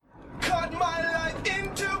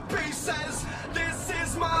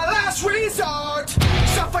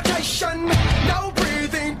Respiration, no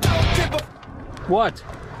breathing, don't give a... What?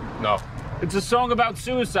 No. It's a song about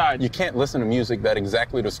suicide. You can't listen to music that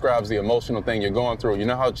exactly describes the emotional thing you're going through. You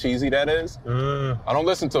know how cheesy that is? I don't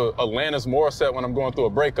listen to Alanis Morissette when I'm going through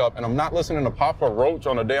a breakup, and I'm not listening to Papa Roach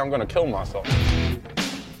on the day I'm gonna kill myself.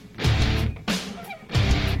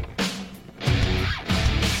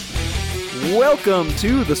 Welcome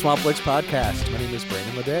to the Swampflix Podcast. My name is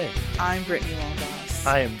Brandon Leday. I'm Brittany Waldoss.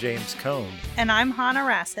 I am James Cone. And I'm Hannah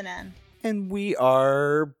Rassinen. And we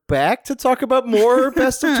are back to talk about more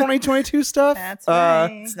Best of 2022 stuff. That's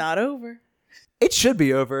right. It's not over. It should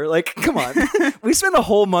be over. Like, come on. We spend a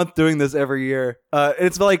whole month doing this every year.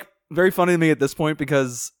 It's like very funny to me at this point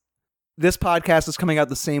because this podcast is coming out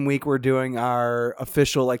the same week we're doing our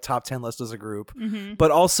official like top 10 list as a group. Mm-hmm. But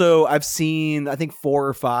also I've seen, I think 4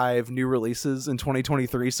 or 5 new releases in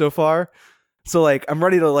 2023 so far. So like, I'm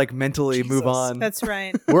ready to like mentally move on. That's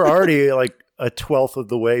right. We're already like a 12th of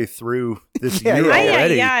the way through this year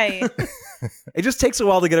already. It just takes a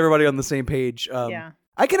while to get everybody on the same page.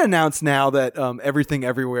 I can announce now that Everything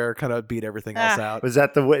Everywhere kind of beat everything else out. Was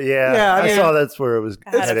that the way? Yeah, I saw that's where it was.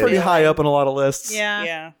 It's pretty high up on a lot of lists.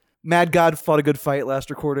 Yeah. Mad God fought a good fight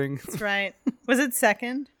last recording. That's right. Was it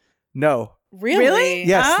second? No. Really?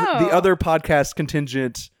 Yes. The other podcast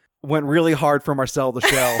contingent went really hard for Marcel the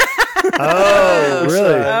Shell. Oh,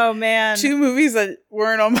 really? Oh, man. 2 movies that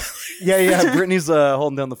weren't on my list. Yeah. Brittany's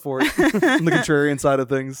holding down the fort on the contrarian side of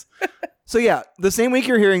things. So yeah, the same week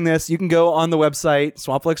you're hearing this, you can go on the website,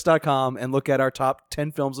 swampflix.com, and look at our top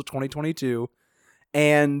 10 films of 2022.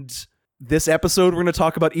 And this episode, we're going to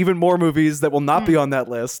talk about even more movies that will not be on that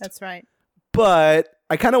list. That's right. But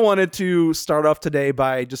I kind of wanted to start off today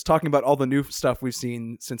by just talking about all the new stuff we've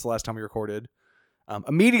seen since the last time we recorded.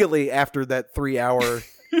 Immediately after that 3-hour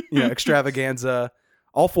extravaganza,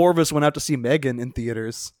 all 4 of us went out to see Megan in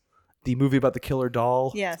theaters, the movie about the killer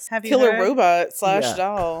doll. Yes. Have you Killer heard? robot /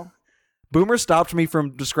 doll. Boomer stopped me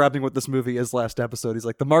from describing what this movie is last episode. He's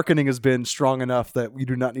like, the marketing has been strong enough that we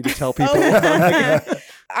do not need to tell people.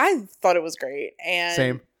 I thought it was great. And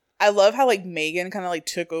Same. I love how like Megan kind of like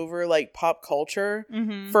took over like pop culture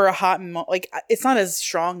for a hot like it's not as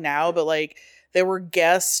strong now, but like they were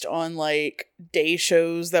guests on like day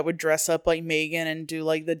shows that would dress up like Megan and do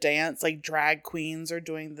like the dance, like drag queens are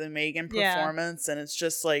doing the Megan performance. And it's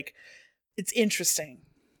just like, it's interesting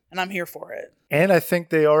and I'm here for it. And I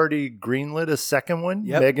think they already greenlit a second one,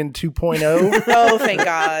 Megan 2.0. Oh, thank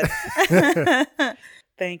God.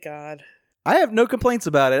 Thank God. I have no complaints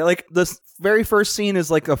about it. Like, the very first scene is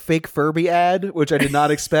like a fake Furby ad, which I did not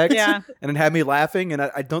expect. And it had me laughing, and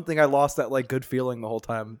I don't think I lost that like good feeling the whole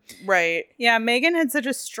time. Right. Yeah, Megan had such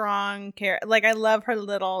a strong character. Like, I love her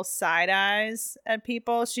little side eyes at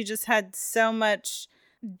people. She just had so much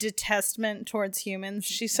detestment towards humans.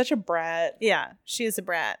 She's such a brat. Yeah, she is a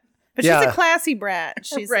brat. But she's a classy brat.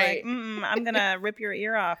 She's like, I'm going to rip your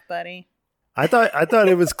ear off, buddy. I thought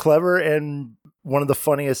it was clever and one of the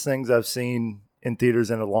funniest things I've seen in theaters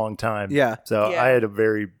in a long time. Yeah. So I had a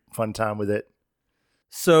very fun time with it.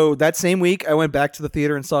 So that same week, I went back to the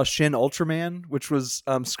theater and saw Shin Ultraman, which was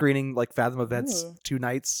screening like Fathom Events 2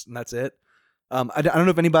 nights, and that's it. I don't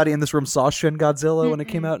know if anybody in this room saw Shin Godzilla when it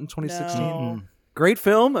came out in 2016. No. Great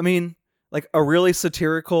film. I mean, like a really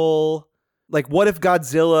satirical, like what if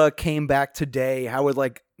Godzilla came back today? How would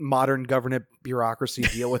like modern government bureaucracy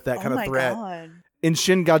deal with that kind of threat? God. In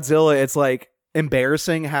Shin Godzilla, it's like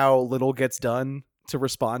embarrassing how little gets done to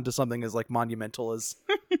respond to something as like monumental as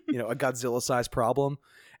a Godzilla sized problem.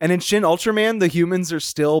 And in Shin Ultraman, the humans are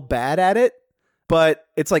still bad at it, but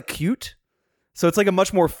it's like cute. So it's like a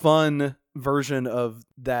much more fun version of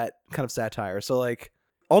that kind of satire. So like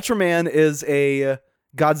Ultraman is a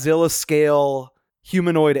Godzilla scale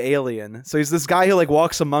humanoid alien. So he's this guy who like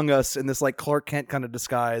walks among us in this like Clark Kent kind of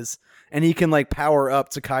disguise, and he can like power up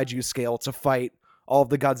to kaiju scale to fight all of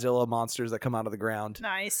the Godzilla monsters that come out of the ground.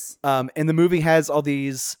 Nice. And the movie has all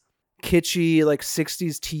these kitschy like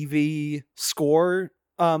 60s TV score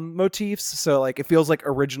motifs. So like it feels like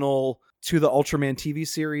original to the Ultraman TV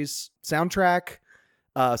series soundtrack.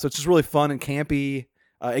 So it's just really fun and campy.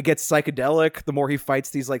 It gets psychedelic. The more he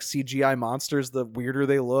fights these like CGI monsters, the weirder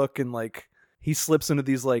they look, and like he slips into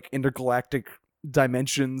these like intergalactic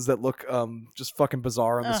dimensions that look just fucking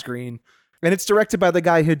bizarre on the screen. And it's directed by the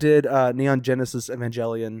guy who did Neon Genesis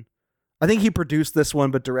Evangelion. I think he produced this one,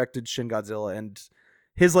 but directed Shin Godzilla. And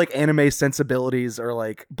his like anime sensibilities are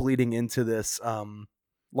like bleeding into this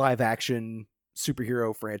live action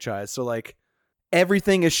superhero franchise. So like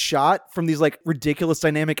everything is shot from these like ridiculous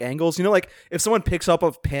dynamic angles. You know, like if someone picks up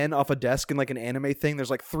a pen off a desk in like an anime thing, there's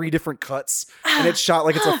like 3 different cuts and it's shot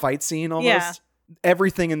like it's a fight scene almost. Yeah.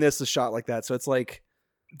 Everything in this is shot like that. So it's like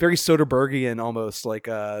very Soderberghian almost, like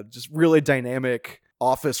just really dynamic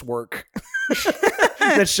office work.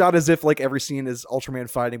 That's shot as if like every scene is Ultraman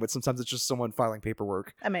fighting, but sometimes it's just someone filing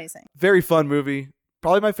paperwork. Amazing. Very fun movie.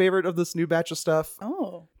 Probably my favorite of this new batch of stuff.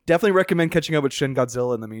 Oh. Definitely recommend catching up with Shin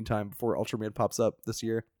Godzilla in the meantime before Ultraman pops up this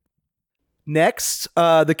year. Next,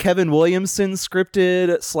 the Kevin Williamson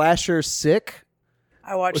scripted slasher Sick,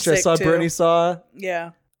 I watched which Sick I saw too. Brittany saw.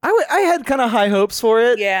 Yeah. I had kind of high hopes for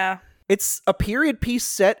it. Yeah. It's a period piece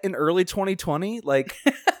set in early 2020, like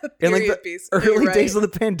in like the Period piece. You're early right. days of the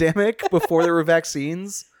pandemic before there were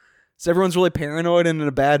vaccines. So everyone's really paranoid and in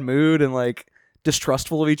a bad mood and like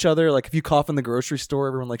distrustful of each other. Like if you cough in the grocery store,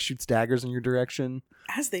 everyone like shoots daggers in your direction.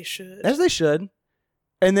 As they should. As they should.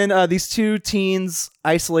 And then these two teens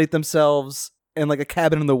isolate themselves in like a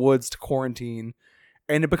cabin in the woods to quarantine.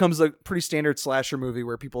 And it becomes a pretty standard slasher movie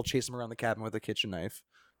where people chase them around the cabin with a kitchen knife.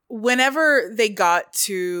 Whenever they got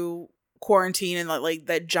to quarantine in like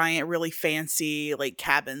that giant, really fancy like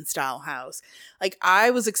cabin style house, like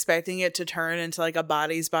I was expecting it to turn into like a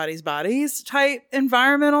bodies type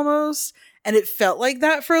environment almost. And it felt like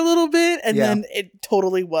that for a little bit. And then it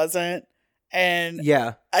totally wasn't. And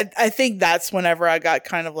yeah, I think that's whenever I got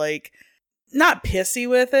kind of like not pissy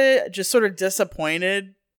with it, just sort of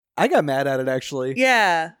disappointed. I got mad at it actually.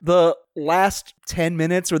 Yeah. The last 10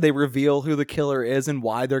 minutes where they reveal who the killer is and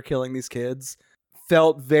why they're killing these kids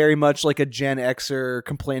felt very much like a Gen Xer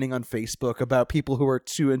complaining on Facebook about people who are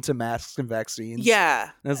too into masks and vaccines. Yeah.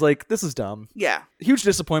 And I was like, this is dumb. Yeah. Huge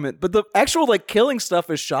disappointment. But the actual like killing stuff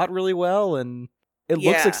is shot really well and it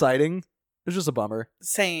looks exciting. It's just a bummer.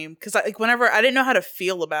 Same. Because like whenever I didn't know how to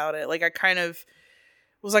feel about it, like I kind of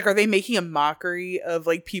was like, are they making a mockery of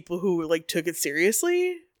like people who like took it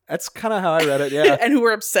seriously? That's kind of how I read it, yeah. And who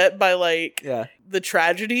were upset by like yeah. the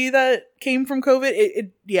tragedy that came from COVID.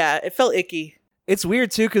 It felt icky. It's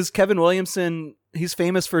weird too because Kevin Williamson, he's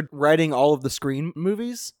famous for writing all of the Scream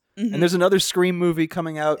movies. Mm-hmm. And there's another Scream movie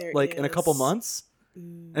coming out There like is. in a couple months.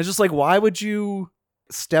 And it's just like, why would you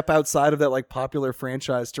step outside of that like popular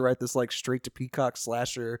franchise to write this like straight to Peacock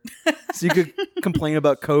slasher so you could complain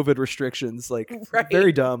about COVID restrictions? Like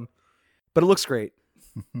very dumb, but it looks great.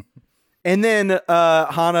 And then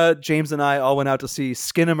Hannah, James, and I all went out to see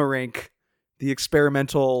Skinamarink, the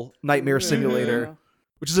experimental nightmare simulator,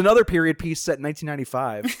 which is another period piece set in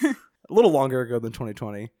 1995, a little longer ago than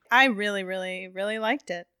 2020. I really, really, really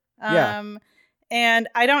liked it. Yeah. And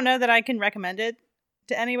I don't know that I can recommend it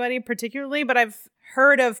to anybody particularly, but I've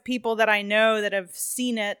heard of people that I know that have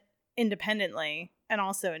seen it independently and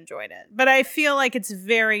also enjoyed it. But I feel like it's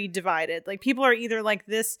very divided. Like people are either like,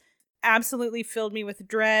 this absolutely filled me with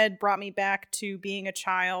dread, brought me back to being a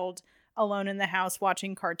child alone in the house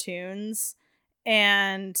watching cartoons,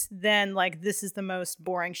 and then like, this is the most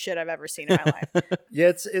boring shit I've ever seen in my life.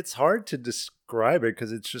 Yeah, it's hard to describe it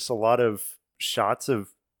because it's just a lot of shots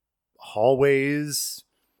of hallways,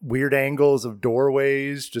 weird angles of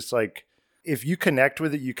doorways. Just like if you connect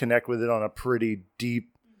with it, you connect with it on a pretty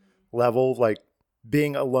deep level. Like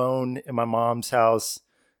being alone in my mom's house,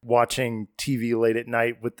 watching TV late at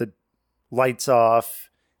night with the lights off,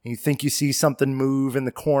 and you think you see something move in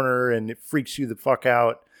the corner and it freaks you the fuck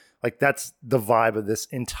out. Like that's the vibe of this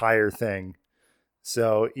entire thing.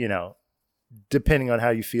 So, you know, depending on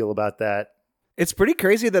how you feel about that. It's pretty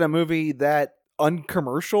crazy that a movie that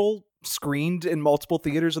uncommercial screened in multiple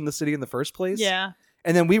theaters in the city in the first place. Yeah.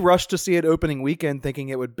 And then we rushed to see it opening weekend thinking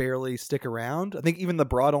it would barely stick around. I think even The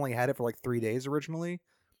Broad only had it for like 3 days originally.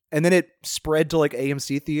 And then it spread to like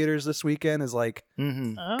AMC theaters this weekend is like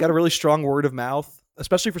got a really strong word of mouth,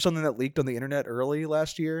 especially for something that leaked on the internet early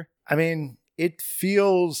last year. I mean, it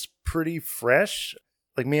feels pretty fresh.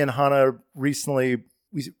 Like me and Hannah recently,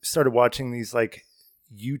 we started watching these like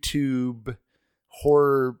YouTube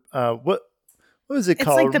horror. What was it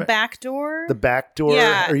called? It's like The Back Door. The Back Door.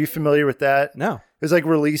 Yeah. Are you familiar with that? No. It was like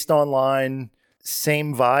released online.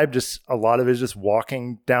 Same vibe. Just a lot of it is just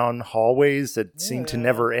walking down hallways that seem to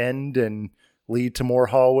never end and lead to more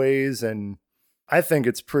hallways. And I think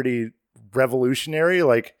it's pretty revolutionary.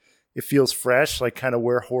 Like it feels fresh, like kind of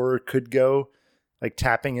where horror could go, like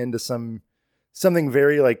tapping into something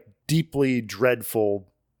very like deeply dreadful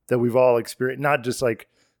that we've all experienced, not just like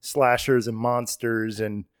slashers and monsters.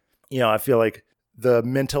 And, you know, I feel like the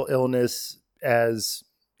mental illness as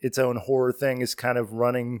its own horror thing is kind of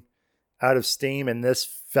running out of steam. And this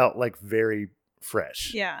felt like very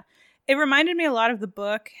fresh. Yeah. It reminded me a lot of the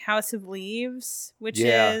book House of Leaves, which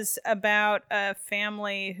Yeah. is about a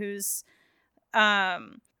family whose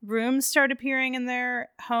rooms start appearing in their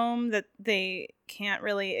home that they can't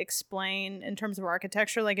really explain in terms of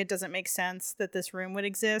architecture. Like it doesn't make sense that this room would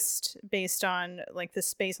exist based on like the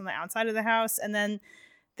space on the outside of the house. And then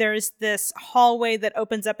there's this hallway that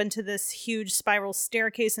opens up into this huge spiral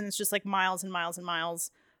staircase, and it's just like miles and miles and miles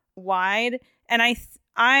wide. And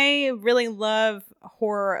I really love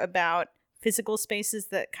horror about physical spaces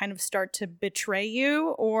that kind of start to betray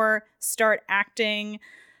you or start acting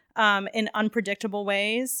in unpredictable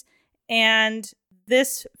ways. And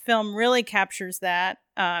this film really captures that.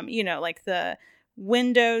 Like the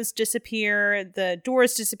windows disappear, the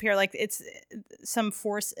doors disappear, like it's some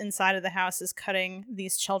force inside of the house is cutting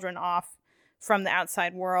these children off from the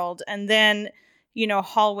outside world. And then,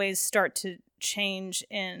 hallways start to change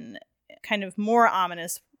in kind of more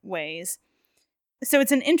ominous ways. So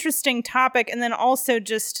it's an interesting topic. And then also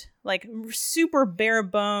just like super bare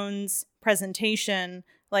bones presentation.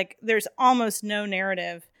 Like there's almost no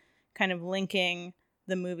narrative kind of linking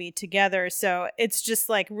the movie together. So it's just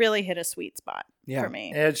like really hit a sweet spot for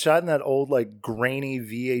me. And it's shot in that old like grainy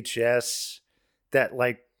VHS that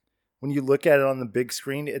like when you look at it on the big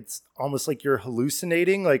screen, it's almost like you're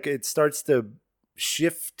hallucinating. Like it starts to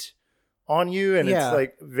shift on you and it's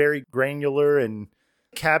like very granular and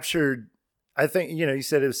captured. I think, you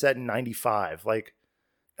said it was set in 95. Like,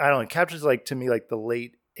 I don't know, it captures like to me like the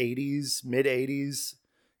late 80s, mid 80s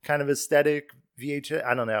kind of aesthetic VHS.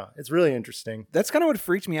 I don't know. It's really interesting. That's kind of what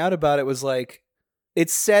freaked me out about it was like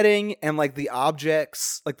its setting and like the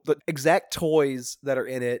objects, like the exact toys that are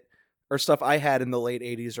in it are stuff I had in the late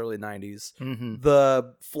 80s, early 90s. Mm-hmm.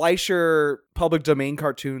 The Fleischer public domain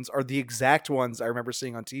cartoons are the exact ones I remember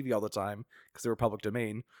seeing on TV all the time because they were public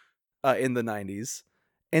domain in the 90s.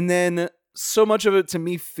 And then so much of it to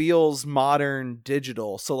me feels modern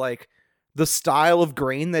digital. So like the style of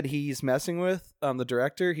grain that he's messing with, the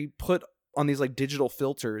director, he put on these like digital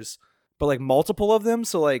filters, but like multiple of them.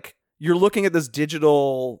 So like you're looking at this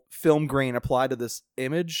digital film grain applied to this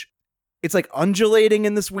image. It's like undulating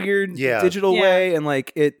in this weird digital way. And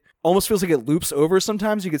like it almost feels like it loops over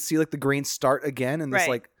sometimes. You could see like the grain start again in this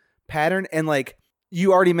like pattern. And like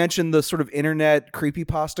you already mentioned the sort of internet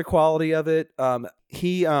creepypasta quality of it.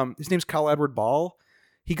 His name's Kyle Edward Ball.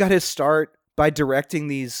 He got his start by directing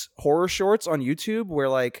these horror shorts on YouTube where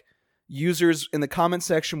like users in the comment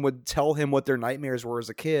section would tell him what their nightmares were as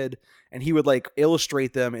a kid, and he would like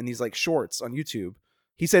illustrate them in these like shorts on YouTube.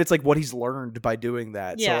 He said it's like what he's learned by doing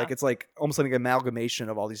that. So like it's like almost like an amalgamation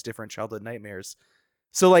of all these different childhood nightmares.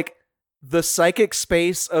 So like the psychic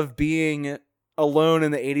space of being alone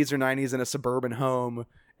in the 80s or 90s in a suburban home,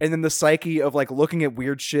 and then the psyche of like looking at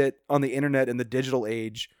weird shit on the internet in the digital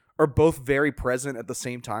age are both very present at the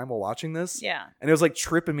same time while watching this. Yeah. And it was like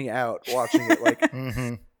tripping me out watching it.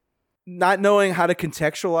 Like not knowing how to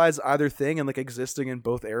contextualize either thing and like existing in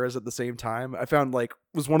both eras at the same time, I found like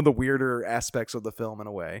was one of the weirder aspects of the film in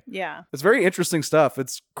a way. Yeah. It's very interesting stuff.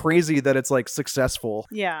 It's crazy that it's like successful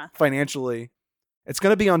financially. It's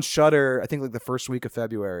going to be on Shudder, I think like the first week of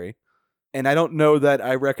February. And I don't know that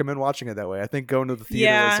I recommend watching it that way. I think going to the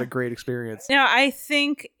theater is a great experience. No, I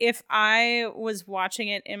think if I was watching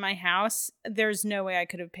it in my house, there's no way I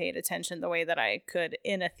could have paid attention the way that I could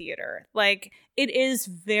in a theater. Like, it is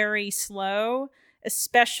very slow,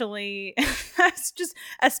 especially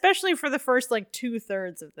for the first like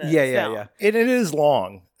 2/3 of this. Yeah. It is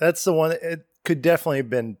long. That's the one. It could definitely have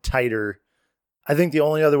been tighter. I think the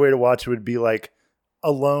only other way to watch it would be like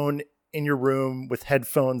alone in your room with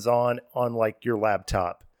headphones on like your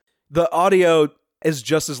laptop. The audio is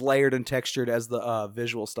just as layered and textured as the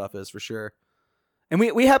visual stuff is, for sure. And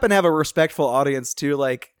we happen to have a respectful audience too.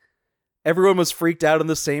 Like everyone was freaked out in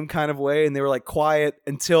the same kind of way, and they were like quiet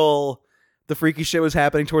until the freaky shit was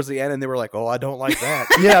happening towards the end, and they were like, "Oh, I don't like that."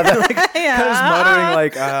 Kind of muttering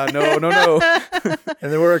like, "No."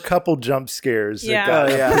 And there were a couple jump scares that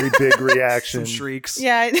got a pretty big reaction. Some shrieks.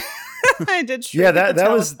 Yeah. I did. Yeah, that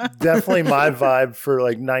was definitely my vibe for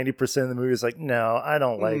like 90% of the movie. It's like, no, I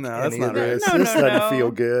don't like any of this. This doesn't feel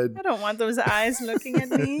good. I don't want those eyes looking at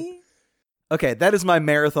me. Okay, that is my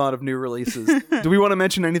marathon of new releases. Do we want to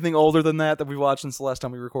mention anything older than that we watched since the last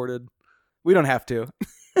time we recorded? We don't have to.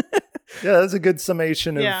 Yeah, that's a good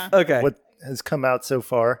summation of what has come out so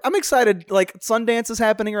far. I'm excited. Like Sundance is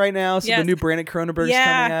happening right now, so the new Brandon Cronenberg's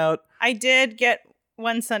coming out. I did get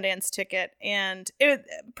one Sundance ticket, and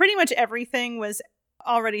pretty much everything was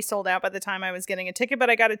already sold out by the time I was getting a ticket, but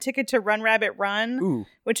I got a ticket to Run Rabbit Run,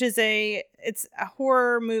 which is it's a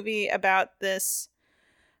horror movie about this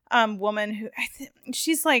woman who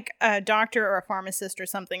she's like a doctor or a pharmacist or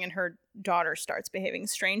something, and her daughter starts behaving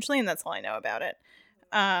strangely, and that's all I know about it.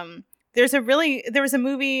 There was a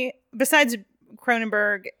movie besides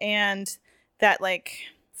Cronenberg and that like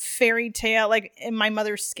fairy tale, like In My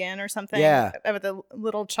Mother's Skin or something. Yeah. About the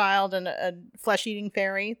little child and a flesh-eating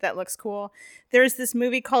fairy. That looks cool. There's this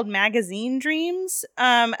movie called Magazine Dreams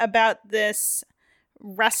about this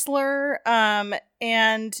wrestler.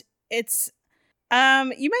 And it's,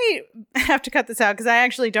 you may have to cut this out because I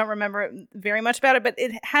actually don't remember very much about it, but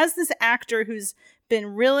it has this actor who's been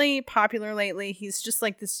really popular lately. He's just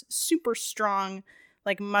like this super strong,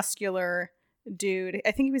 like muscular dude.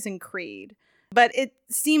 I think he was in Creed. But it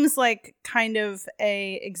seems like kind of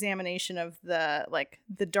a examination of the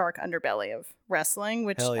dark underbelly of wrestling,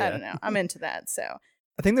 which Hell yeah. I don't know. I'm into that. So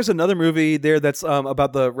I think there's another movie there that's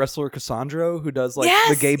about the wrestler Cassandro who does like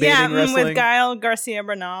yes! the gay baiting wrestling. With Gael Garcia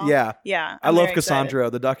Bernal. Yeah. Yeah. I love Cassandro.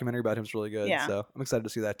 The documentary about him is really good. Yeah. So I'm excited to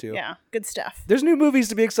see that too. Yeah. Good stuff. There's new movies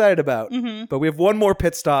to be excited about, but we have one more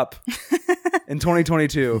pit stop in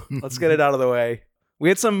 2022. Let's get it out of the way. We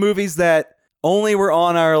had some movies that only were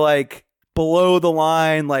on our like below the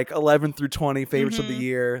line, like 11 through 20 favorites of the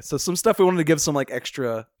year. So some stuff we wanted to give some like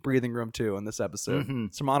extra breathing room to in this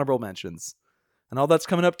episode. Some honorable mentions. And all that's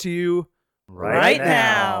coming up to you Right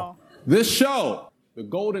now. This show, the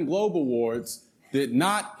Golden Globe Awards, did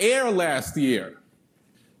not air last year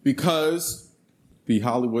because the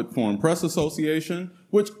Hollywood Foreign Press Association,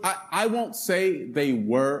 which I won't say they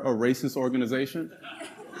were a racist organization,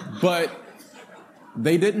 but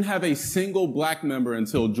they didn't have a single black member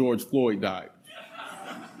until George Floyd died.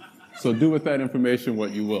 So do with that information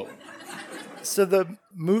what you will. So the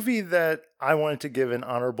movie that I wanted to give an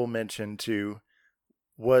honorable mention to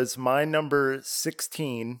was my number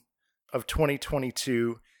 16 of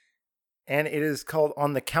 2022, and it is called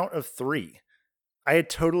On the Count of Three. I had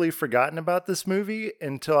totally forgotten about this movie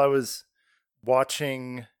until I was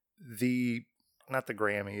watching not the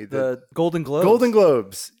Grammy, the Golden Globes. Golden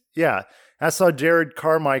Globes. Yeah. I saw Jared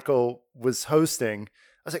Carmichael was hosting.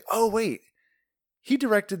 I was like, oh, wait, he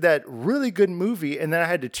directed that really good movie. And then I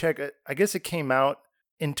had to check it. I guess it came out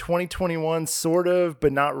in 2021, sort of,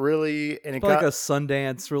 but not really. And it got like a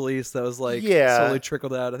Sundance release that was like Yeah. slowly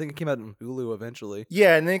trickled out. I think it came out in Hulu eventually.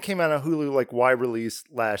 Yeah, and then it came out on Hulu like wide release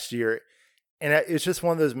last year. And it's just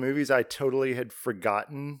one of those movies I totally had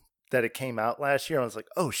forgotten that it came out last year. I was like,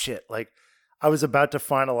 oh shit. Like I was about to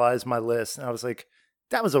finalize my list and I was like,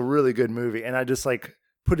 that was a really good movie. And I just like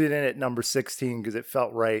put it in at number 16 because it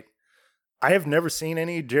felt right. I have never seen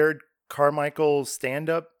any Jared Carmichael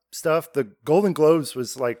stand-up stuff. The Golden Globes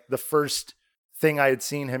was like the first thing I had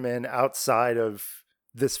seen him in outside of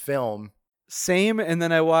this film. Same, and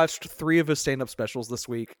then I watched 3 of his stand-up specials this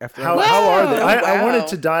week. After How are they? I Wow. wanted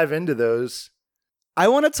to dive into those. I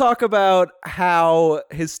want to talk about how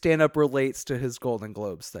his stand-up relates to his Golden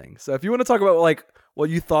Globes thing. So if you want to talk about like what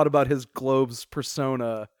you thought about his Globes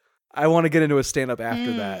persona, I want to get into his stand-up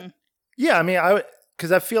after that. Yeah, I mean,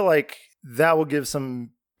 because I feel like that will give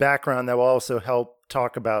some background that will also help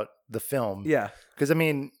talk about the film. Yeah. Because, I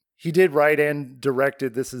mean, he did write and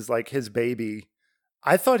directed. This is like his baby.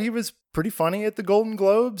 I thought he was pretty funny at the Golden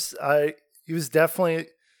Globes. He was definitely,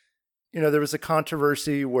 there was a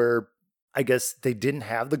controversy where I guess they didn't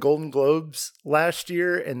have the Golden Globes last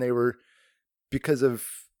year, and they were because of,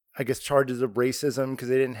 I guess, charges of racism because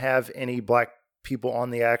they didn't have any black people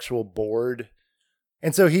on the actual board.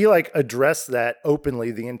 And so he like addressed that openly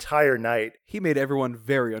the entire night. He made everyone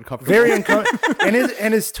very uncomfortable. Very uncomfortable.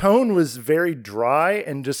 and his tone was very dry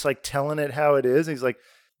and just like telling it how it is. And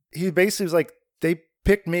he basically was like, they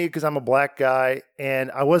picked me because I'm a black guy and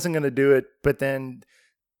I wasn't going to do it. But then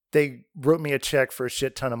they wrote me a check for a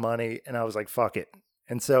shit ton of money. And I was like, fuck it.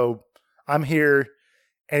 And so I'm here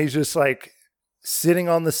and he's just like sitting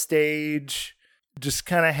on the stage, just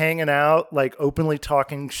kind of hanging out, like openly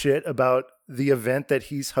talking shit about the event that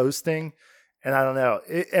he's hosting. And I don't know,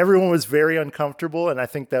 everyone was very uncomfortable. And I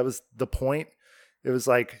think that was the point. It was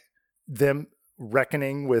like them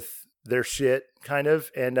reckoning with their shit kind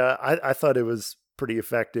of. And I thought it was pretty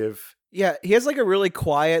effective. Yeah, he has like a really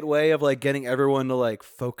quiet way of like getting everyone to like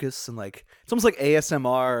focus and like it's almost like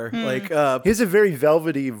ASMR. Like He has a very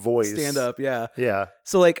velvety voice. stand up, yeah. Yeah.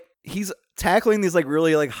 So like he's tackling these like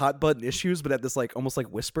really like hot button issues, but at this like almost like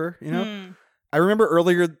whisper, I remember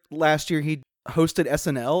earlier last year he hosted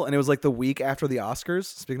SNL and it was like the week after the Oscars,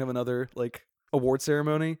 speaking of another like award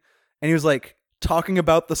ceremony, and he was like talking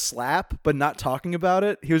about the slap but not talking about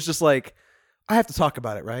it. He was just like, I have to talk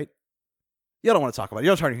about it, right? You don't want to talk about it.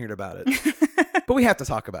 You're not trying to hear about it. But we have to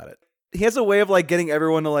talk about it. He has a way of like getting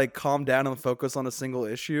everyone to like calm down and focus on a single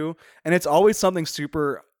issue. And it's always something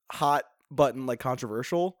super hot button, like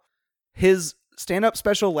controversial. His stand-up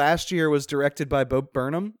special last year was directed by Bo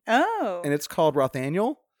Burnham. Oh. And it's called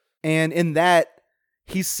Rothaniel. And in that,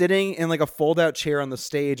 he's sitting in like a fold-out chair on the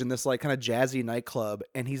stage in this like kind of jazzy nightclub,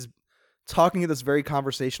 and he's talking in this very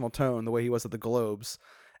conversational tone, the way he was at the Globes,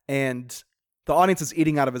 and the audience is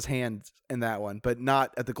eating out of his hand in that one, but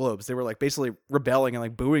not at the Globes. They were like basically rebelling and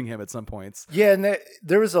like booing him at some points. Yeah, and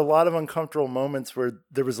there was a lot of uncomfortable moments where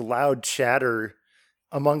there was loud chatter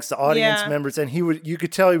amongst the audience members, and you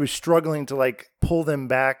could tell he was struggling to like pull them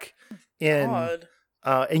back in. God.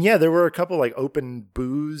 And yeah, there were a couple like open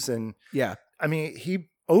boos, and Yeah. I mean, he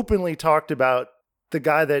openly talked about the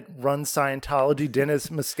guy that runs Scientology, Dennis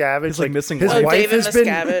Miscavige. He's like missing his wife. wife David has been,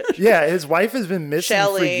 Miscavige. yeah, his wife has been missing for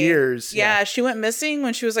Shelley. years. Yeah, she went missing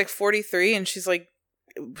when she was like 43, and she's like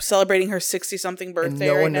celebrating her 60-something birthday. And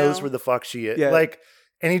no right one knows now. where the fuck she is. Yeah. Like,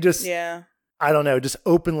 and he just, Yeah. I don't know, just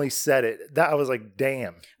openly said it. That I was like,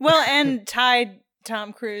 damn. Well, and tied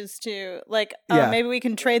Tom Cruise to like, Yeah. maybe we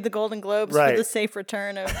can trade the Golden Globes Right. for the safe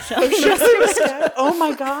return of Shelley. Oh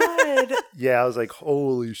my God. Yeah, I was like,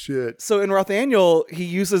 holy shit. So in Rothaniel, he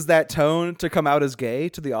uses that tone to come out as gay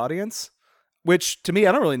to the audience, which to me,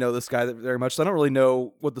 I don't really know this guy very much, so I don't really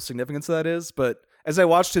know what the significance of that is. But as I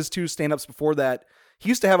watched his 2 stand-ups before that, he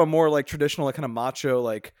used to have a more like traditional, like kind of macho,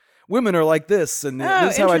 like women are like this, and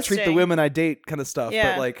this is how I treat the interesting. women I date kind of stuff.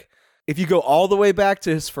 Yeah. But like, if you go all the way back to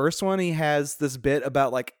his first one, he has this bit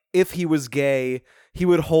about like, if he was gay, he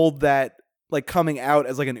would hold that like coming out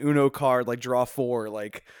as like an Uno card, like draw 4,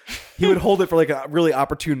 like he would hold it for like a really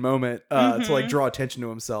opportune moment to like draw attention to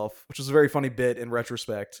himself, which was a very funny bit in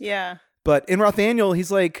retrospect. Yeah. But in Rothaniel,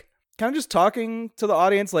 he's like kind of just talking to the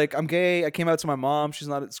audience, like, I'm gay. I came out to my mom. She's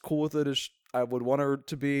not as cool with it as I would want her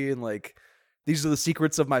to be. And like, these are the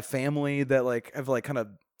secrets of my family that like have like kind of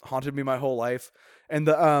haunted me my whole life. And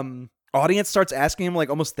the audience starts asking him like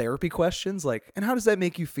almost therapy questions, like, and how does that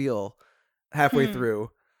make you feel halfway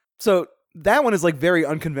through? So that one is like very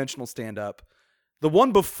unconventional stand up. The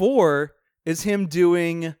one before is him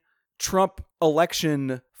doing Trump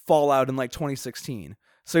election fallout in like 2016.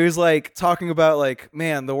 So he's like talking about like,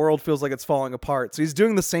 man, the world feels like it's falling apart. So he's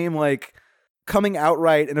doing the same, like coming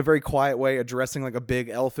outright in a very quiet way, addressing like a big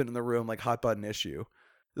elephant in the room, like hot button issue.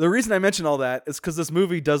 The reason I mention all that is because this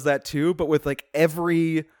movie does that too, but with like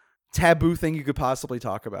every taboo thing you could possibly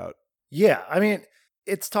talk about. Yeah, I mean,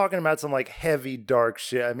 it's talking about some like heavy, dark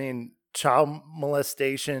shit. I mean, child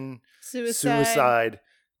molestation, suicide,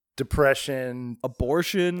 depression,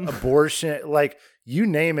 Abortion. like you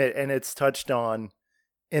name it, and it's touched on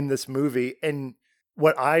in this movie. And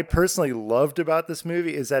what I personally loved about this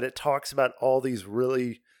movie is that it talks about all these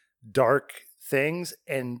really dark things,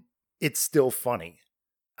 and it's still funny.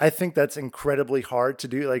 I think that's incredibly hard to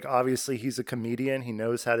do. Like, obviously, he's a comedian. He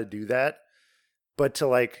knows how to do that. But to,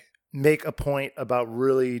 like, make a point about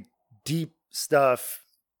really deep stuff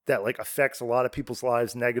that, like, affects a lot of people's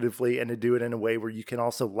lives negatively, and to do it in a way where you can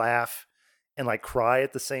also laugh and, like, cry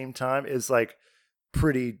at the same time is, like,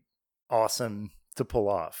 pretty awesome to pull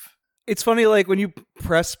off. It's funny, like when you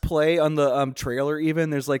press play on the trailer, even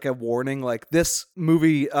there's like a warning, like this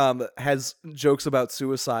movie has jokes about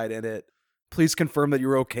suicide in it. Please confirm that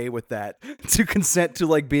you're okay with that to consent to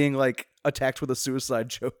like being like attacked with a suicide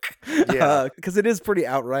joke. Yeah. Because it is pretty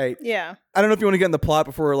outright. Yeah. I don't know if you want to get in the plot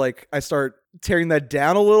before like I start tearing that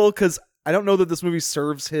down a little, because I don't know that this movie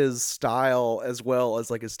serves his style as well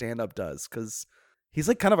as like his stand-up does, because he's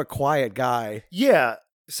like kind of a quiet guy. Yeah.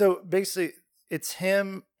 So basically, it's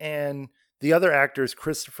him and the other actor is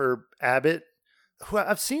Christopher Abbott, who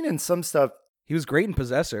I've seen in some stuff. He was great in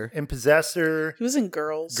Possessor. In Possessor, He was in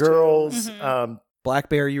Girls. Girls. Mhm. Black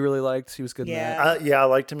Bear you really liked. He was good in that. Yeah. I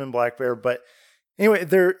liked him in Black Bear. But anyway,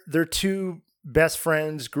 they're two best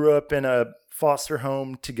friends, grew up in a foster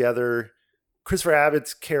home together. Christopher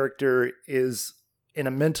Abbott's character is in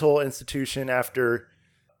a mental institution after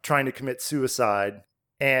trying to commit suicide.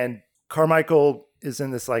 And Carmichael is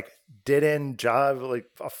in this like dead-end job, like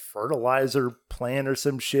a fertilizer plant or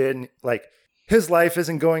some shit. And like his life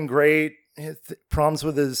isn't going great. He has problems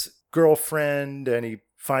with his girlfriend, and he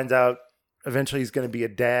finds out eventually he's going to be a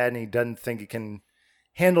dad, and he doesn't think he can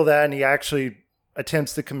handle that. And he actually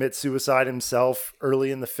attempts to commit suicide himself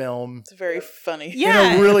early in the film. It's very funny.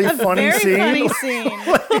 Yeah. In a really funny very scene. funny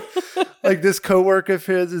scene. Like this coworker of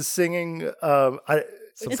his is singing,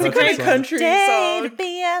 It's Some a great country Day to song.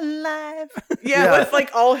 be alive. Yeah, with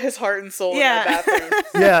like all his heart and soul Yeah. in the bathroom.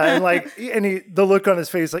 yeah, and like, the look on his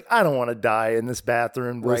face, like, I don't want to die in this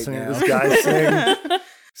bathroom Right listening now. to this guy sing.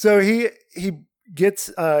 So he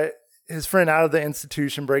gets his friend out of the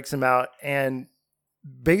institution, breaks him out, and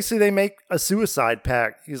basically they make a suicide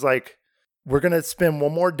pact. He's like, we're going to spend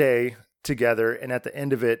one more day together, and at the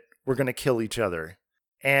end of it, we're going to kill each other.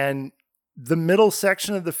 And the middle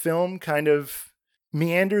section of the film kind of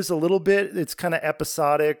meanders a little bit. It's kind of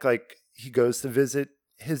episodic. Like he goes to visit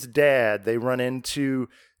his dad. They run into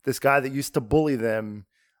this guy that used to bully them.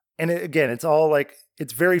 And again, it's all like,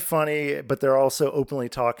 it's very funny, but they're also openly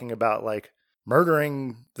talking about like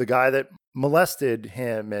murdering the guy that molested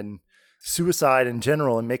him and suicide in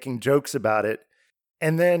general and making jokes about it.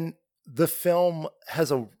 And then the film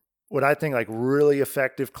has what I think like really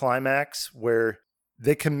effective climax where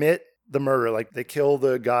they commit the murder. Like they kill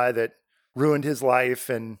the guy that ruined his life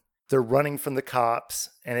and they're running from the cops,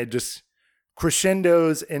 and it just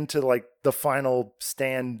crescendos into like the final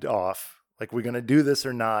standoff. Like, we're going to do this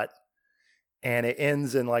or not. And it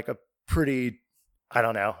ends in like a pretty, I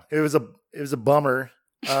don't know. It was a bummer.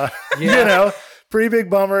 You know, pretty big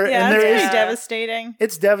bummer. Yeah, and it's there pretty is, devastating.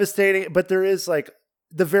 it's devastating, but there is like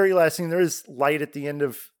the very last thing, there is light at the end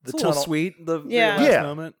of the It's a tunnel. little sweet, the Yeah. very last Yeah.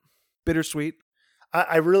 moment. Bittersweet.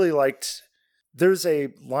 I really liked, there's a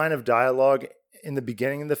line of dialogue in the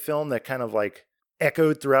beginning of the film that kind of like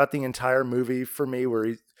echoed throughout the entire movie for me, where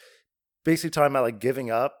he's basically talking about like giving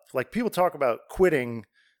up. Like, people talk about quitting,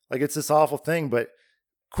 like it's this awful thing, but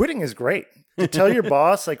quitting is great. To tell your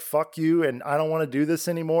boss, like, fuck you, and I don't want to do this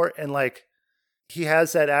anymore. And like, he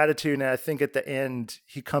has that attitude. And I think at the end,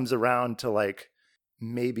 he comes around to like,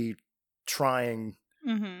 maybe trying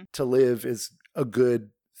Mm-hmm. to live is a good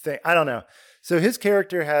thing. I don't know. So his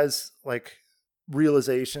character has like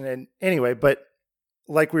realization. And anyway, but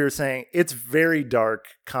like we were saying, it's very dark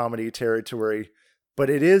comedy territory, but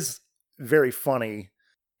it is very funny.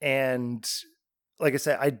 And like I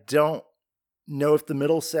said, I don't know if the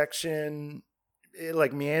middle section, it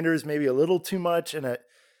like meanders maybe a little too much. And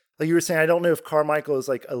like you were saying, I don't know if Carmichael is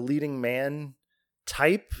like a leading man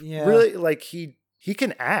type. Yeah. Really, like he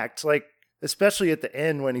can act, like, especially at the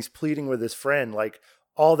end when he's pleading with his friend, like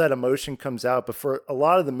all that emotion comes out. But for a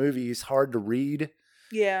lot of the movie, he's hard to read.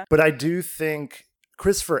 Yeah. But I do think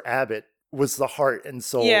Christopher Abbott was the heart and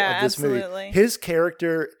soul Yeah, of this absolutely. movie. His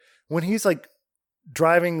character, when he's like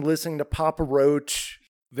driving, listening to Papa Roach,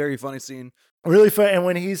 Very funny scene. really fun. And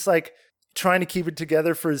when he's like trying to keep it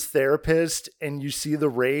together for his therapist, and you see the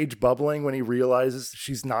rage bubbling when he realizes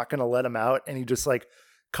she's not going to let him out, and he just like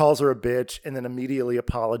calls her a bitch and then immediately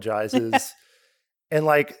apologizes. And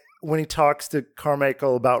like when he talks to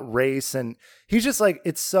Carmichael about race, and he's just like,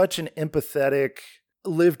 it's such an empathetic,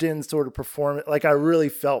 lived in sort of performance. Like, I really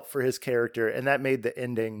felt for his character, and that made the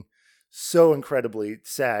ending so incredibly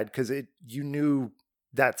sad, because you knew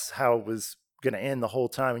that's how it was going to end the whole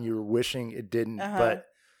time, and you were wishing it didn't. But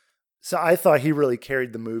so I thought he really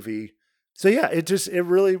carried the movie. So yeah, it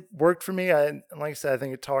really worked for me. And like I said, I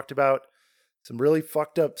think it talked about some really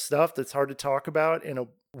fucked up stuff that's hard to talk about in a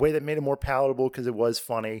way that made it more palatable, because it was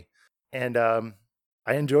funny. And I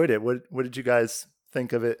enjoyed it. What did you guys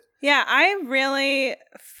think of it? Yeah, I really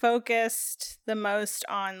focused the most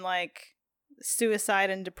on like suicide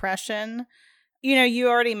and depression. You know, you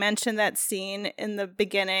already mentioned that scene in the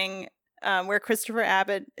beginning where Christopher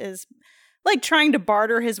Abbott is like trying to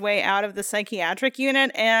barter his way out of the psychiatric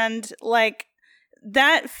unit. And like,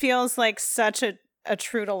 that feels like such a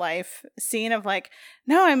true to life scene of like,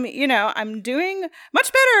 no, I'm doing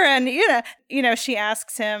much better. And, she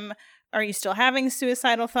asks him, are you still having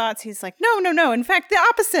suicidal thoughts? He's like, no. In fact, the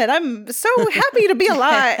opposite. I'm so happy to be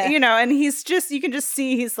alive, and he's just, you can just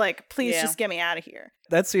see, he's like, please just get me out of here.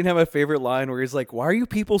 That scene had my favorite line where he's like, why are you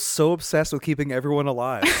people so obsessed with keeping everyone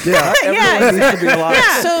alive? Yeah. Everyone needs to be alive.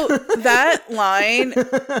 So that line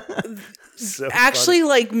So actually funny.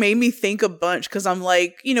 like made me think a bunch, because I'm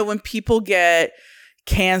like, when people get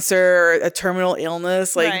cancer or a terminal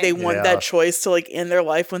illness, like Right. they want Yeah. that choice to like end their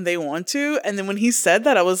life when they want to. And then when he said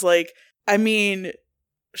that, I was like, I mean,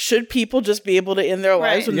 should people just be able to end their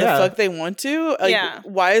lives Right. when Yeah. the fuck they want to? Like, Yeah.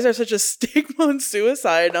 why is there such a stigma on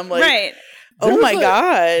suicide? And I'm like, Right. There oh was my There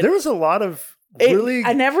God. was a lot of really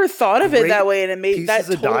I never thought of it great that way, and it made pieces that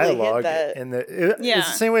of totally dialogue. hit that. And Yeah.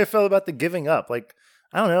 it's the same way I felt about the giving up. Like,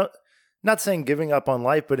 I don't know, not saying giving up on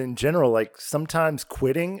life, but in general, like sometimes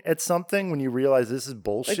quitting at something when you realize this is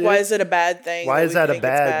bullshit. Like, why is it a bad thing? Why is we that a think it's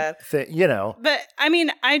bad thing? But I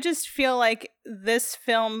mean, I just feel like this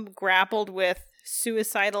film grappled with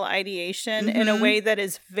suicidal ideation in a way that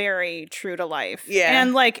is very true to life. Yeah.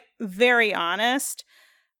 And like very honest.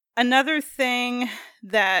 Another thing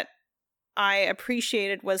that I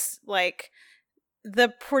appreciated was like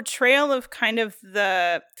the portrayal of kind of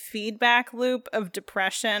the feedback loop of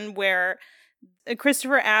depression, where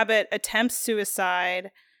Christopher Abbott attempts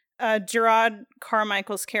suicide. Gerard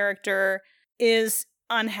Carmichael's character is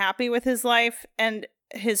unhappy with his life, and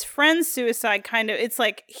his friend's suicide it's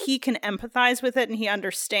like he can empathize with it and he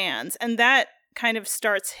understands. And that kind of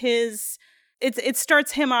starts his it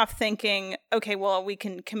starts him off thinking, okay, well, we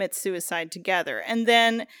can commit suicide together. And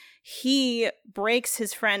then he breaks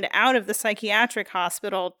his friend out of the psychiatric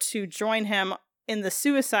hospital to join him in the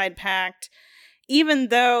suicide pact, even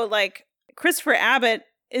though like Christopher Abbott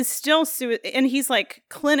is still and he's like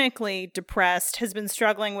clinically depressed, has been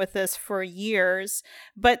struggling with this for years,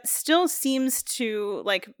 but still seems to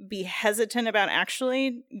like be hesitant about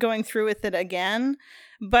actually going through with it again.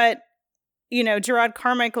 But, you know, Gerard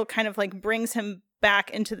Carmichael kind of like brings him back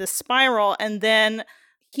into the spiral, and then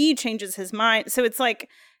he changes his mind. So it's like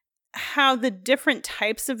how the different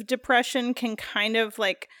types of depression can kind of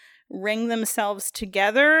like ring themselves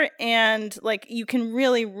together, and like you can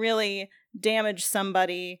really, really damage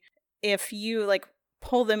somebody if you like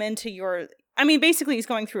pull them into your, I mean, basically he's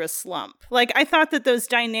going through a slump. Like I thought that those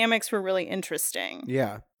dynamics were really interesting.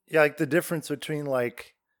 Yeah. Yeah, like the difference between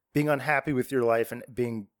like being unhappy with your life and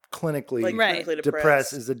being clinically, Like Right. clinically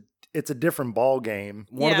depressed it's a different ball game.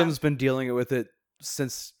 One of Yeah. them's been dealing with it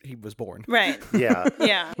since he was born. Right. Yeah.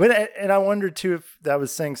 Yeah. And I wondered too if that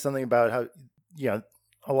was saying something about how, you know,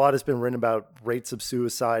 a lot has been written about rates of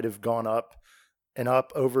suicide have gone up and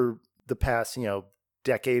up over the past, you know,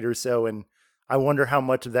 decade or so. And I wonder how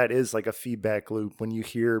much of that is like a feedback loop when you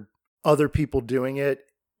hear other people doing it,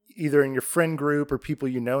 either in your friend group or people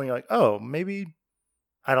you know, and you're like, oh, maybe,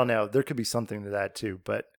 I don't know. There could be something to that too.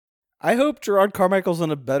 But I hope Gerard Carmichael's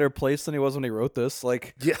in a better place than he was when he wrote this.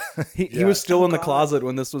 Like, yeah, he Yeah. was still Oh, in the God. closet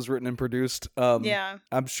when this was written and produced. Yeah.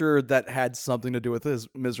 I'm sure that had something to do with his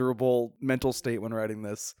miserable mental state when writing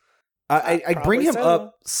this. I bring Probably him so.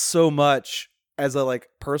 up so much as a like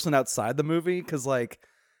person outside the movie because like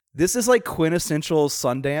this is like quintessential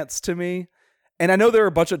Sundance to me. And I know there are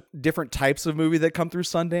a bunch of different types of movie that come through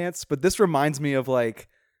Sundance, but this reminds me of like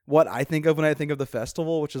what I think of when I think of the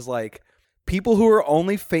festival, which is like people who are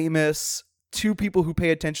only famous to people who pay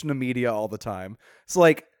attention to media all the time. So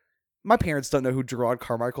like my parents don't know who Gerard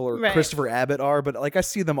Carmichael or Right. Christopher Abbott are, but like I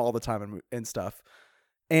see them all the time and stuff.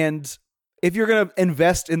 And if you're going to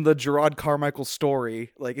invest in the Gerard Carmichael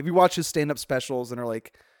story, like if you watch his stand-up specials and are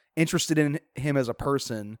like interested in him as a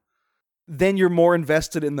person, then you're more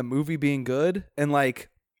invested in the movie being good. And like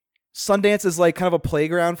Sundance is like kind of a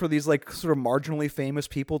playground for these like sort of marginally famous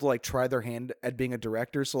people to like try their hand at being a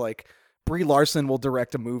director. So like Brie Larson will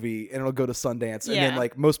direct a movie and it'll go to Sundance. And then Yeah.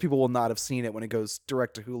 like most people will not have seen it when it goes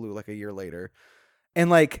direct to Hulu like a year later. And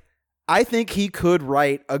like, I think he could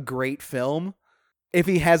write a great film if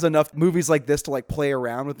he has enough movies like this to like play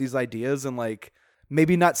around with these ideas and like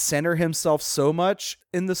maybe not center himself so much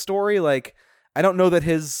in the story. Like, I don't know that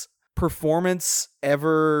his performance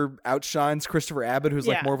ever outshines Christopher Abbott, who's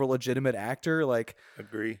like Yeah. more of a legitimate actor. Like,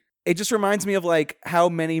 agree. it just reminds me of like how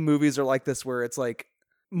many movies are like this where it's like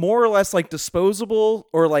more or less like disposable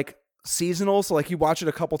or like seasonal. So like you watch it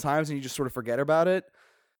a couple times and you just sort of forget about it.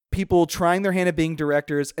 People trying their hand at being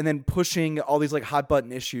directors and then pushing all these like hot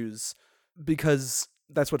button issues because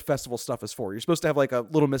that's what festival stuff is for. You're supposed to have like a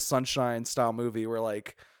Little Miss Sunshine style movie where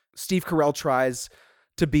like Steve Carell tries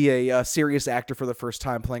to be a serious actor for the first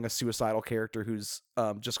time playing a suicidal character who's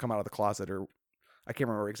just come out of the closet, or I can't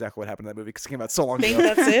remember exactly what happened in that movie because it came out so long I think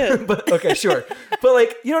ago. that's it. But okay, sure. But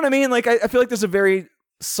like, you know what I mean? Like, I feel like there's a very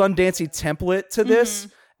Sundancey template to this,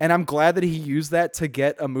 and I'm glad that he used that to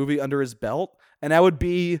get a movie under his belt. And I would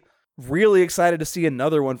be really excited to see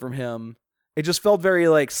another one from him. It just felt very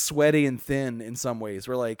like sweaty and thin in some ways.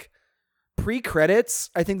 Where like pre-credits,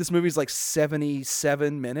 I think this movie's like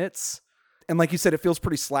 77 minutes, and like you said, it feels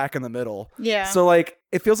pretty slack in the middle. Yeah. So like,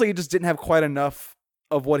 it feels like he just didn't have quite enough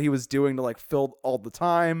of what he was doing to like fill all the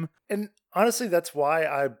time. And honestly, that's why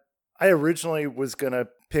I originally was going to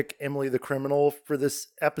pick Emily the Criminal for this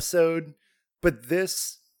episode. But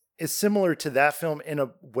this is similar to that film in a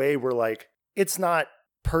way where like, it's not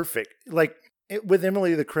perfect. Like with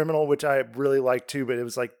Emily the Criminal, which I really liked too, but it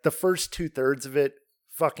was like the first 2/3 of it,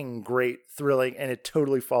 fucking great, thrilling, and it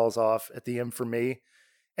totally falls off at the end for me.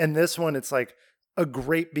 And this one, it's like a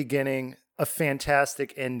great beginning, a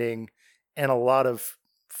fantastic ending, and a lot of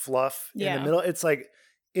fluff in Yeah. the middle. It's like,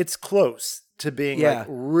 it's close to being Yeah. like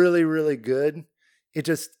really, really good. It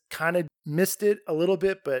just kind of missed it a little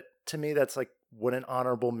bit, but to me, that's like what an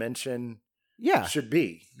honorable mention Yeah. should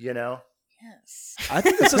be, you know? Yes. I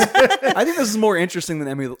think this is more interesting than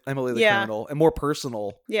Emily the Yeah. Criminal and more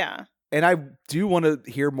personal. Yeah. And I do want to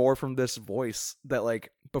hear more from this voice that like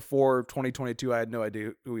before 2022 I had no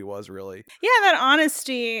idea who he was really. Yeah, that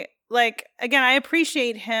honesty, like, again, I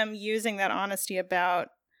appreciate him using that honesty about,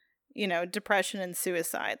 you know, depression and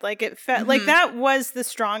suicide. Like, it felt like that was the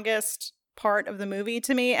strongest part of the movie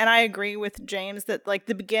to me. And I agree with James that, like,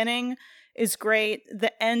 the beginning is great.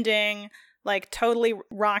 The ending, like totally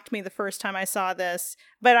rocked me the first time I saw this,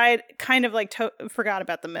 but I kind of like forgot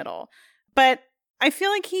about the middle. But I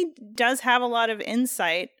feel like he does have a lot of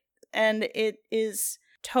insight, and it is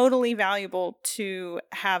totally valuable to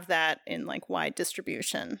have that in like wide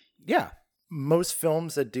distribution. Yeah. Most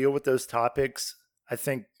films that deal with those topics, I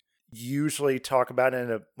think, usually talk about it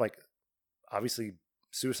in a, like, obviously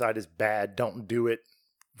suicide is bad, don't do it.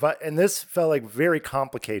 And this felt like very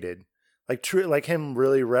complicated, like true, like him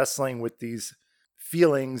really wrestling with these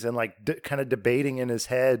feelings and like kind of debating in his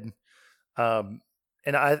head. And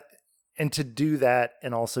to do that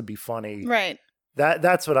and also be funny. Right.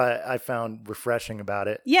 That's what I found refreshing about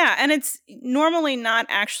it. Yeah, and it's normally not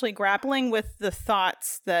actually grappling with the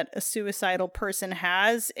thoughts that a suicidal person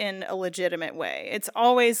has in a legitimate way. It's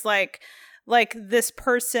always like this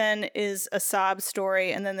person is a sob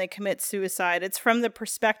story and then they commit suicide. It's from the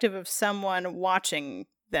perspective of someone watching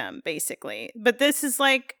them, basically. But this is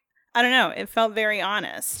like, I don't know, it felt very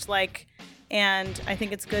honest. Like, and I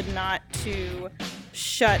think it's good not to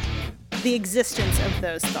shut the existence of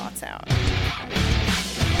those thoughts out.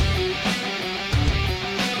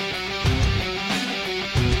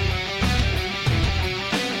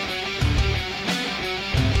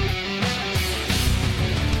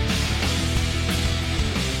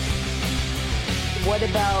 What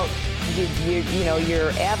about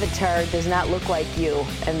your avatar does not look like you,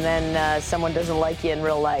 and then someone doesn't like you in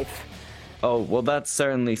real life? Oh, well, that's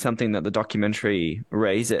certainly something that the documentary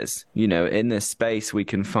raises. You know, in this space, we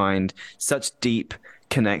can find such deep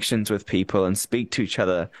connections with people and speak to each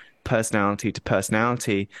other personality to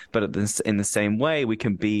personality, but in the same way, we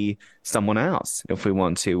can be someone else if we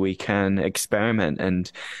want to. We can experiment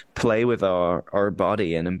and play with our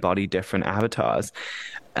body and embody different avatars.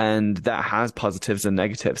 And that has positives and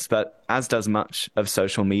negatives, but as does much of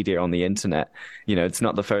social media on the internet. You know, it's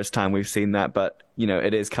not the first time we've seen that, but, you know,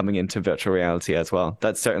 it is coming into virtual reality as well.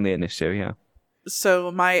 That's certainly an issue, yeah.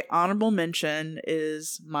 So my honorable mention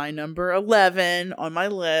is my number 11 on my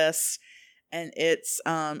list, and it's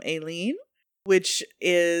Aileen, which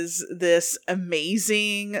is this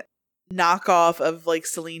amazing knockoff of like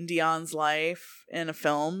Celine Dion's life in a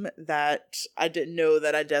film that I didn't know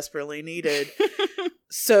that I desperately needed.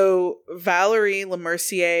 So Valerie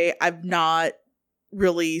Lemercier, I've not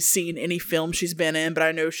really seen any film she's been in, but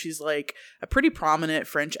I know she's like a pretty prominent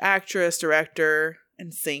French actress, director,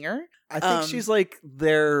 and singer. I think she's like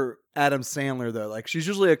their Adam Sandler though. Like she's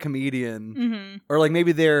usually a comedian, or like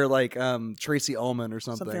maybe they're like Tracy Ullman or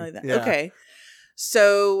something. Something like that. Yeah. Okay.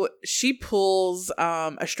 So she pulls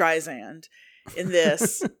a Streisand in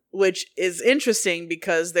this, which is interesting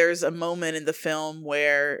because there's a moment in the film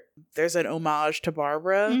where there's an homage to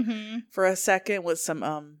Barbara for a second with some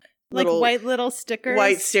like white little stickers.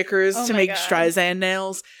 White stickers Oh to my make God. Streisand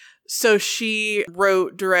nails. So she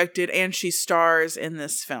wrote, directed, and she stars in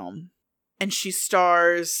this film. And she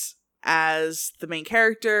stars as the main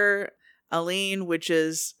character, Aline, which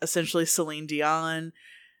is essentially Celine Dion.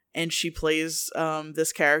 And she plays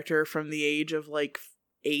this character from the age of like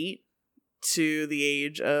 8 to the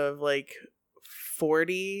age of like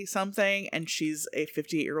 40 something. And she's a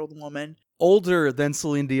 58-year-old woman. Older than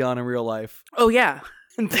Celine Dion in real life. Oh, yeah.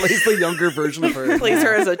 And plays the younger version of her. Plays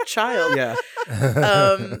her as a child. Yeah.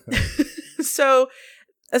 So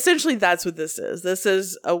essentially that's what this is. This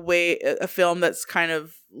is a film that's kind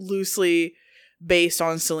of loosely based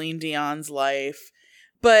on Celine Dion's life,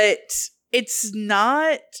 but it's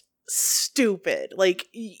not stupid. Like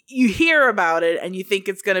you hear about it and you think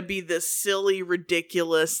it's going to be this silly,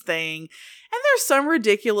 ridiculous thing. And there's some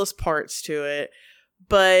ridiculous parts to it,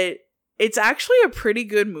 but it's actually a pretty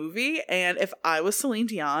good movie. And if I was Celine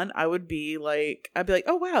Dion, I'd be like,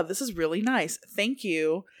 oh wow, this is really nice. Thank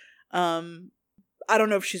you. I don't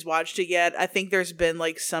know if she's watched it yet. I think there's been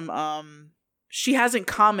like some, she hasn't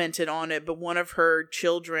commented on it, but one of her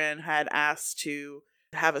children had asked to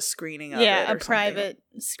have a screening of it. Yeah, or a private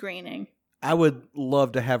screening. I would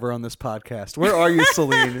love to have her on this podcast. Where are you,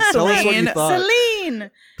 Celine? Tell us what you thought.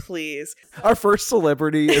 Celine! Please. Our first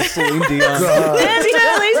celebrity is Celine Dion.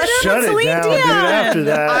 Shut it down, dude, after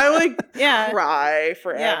that. I would Yeah. cry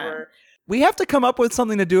forever. We have to come up with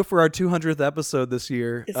something to do for our 200th episode this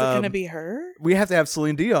year. Is it going to be her? We have to have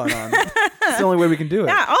Celine Dion on. It's the only way we can do it.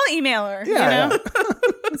 Yeah, I'll email her. Yeah, you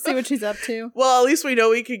know? See what she's up to. Well, at least we know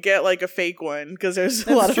we could get like a fake one because there's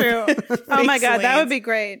a lot That's of true. Oh my fake God, that Celines. would be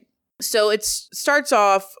great. So it starts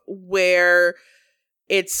off where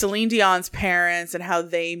it's Celine Dion's parents and how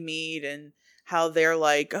they meet and how they're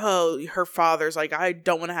like, oh, her father's like, I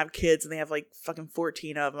don't want to have kids. And they have like fucking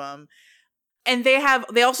 14 of them. And they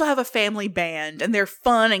also have a family band and they're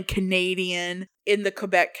fun and Canadian in the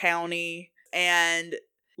Quebec County. And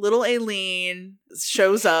little Aileen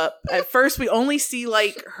shows up. At first, we only see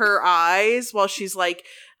like her eyes while she's like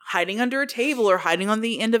hiding under a table or hiding on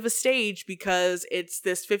the end of a stage because it's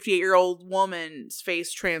this 58-year-old woman's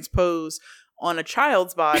face transposed on a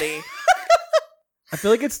child's body. I feel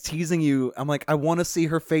like it's teasing you. I'm like, I want to see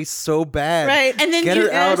her face so bad. Right. And then get her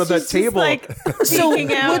out of that table. So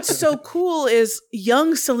out. what's so cool is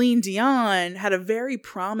young Celine Dion had a very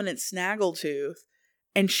prominent snaggletooth,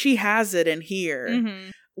 and she has it in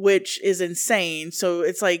here, which is insane. So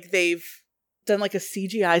it's like they've done like a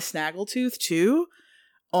CGI snaggletooth too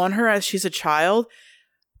on her as she's a child.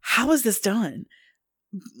 How is this done?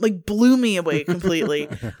 Like blew me away completely.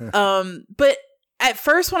 But at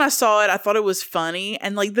first when I saw it, I thought it was funny.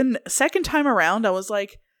 And like the second time around, I was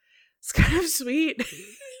like, it's kind of sweet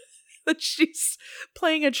that she's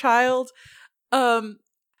playing a child. I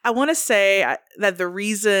want to say that the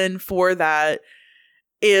reason for that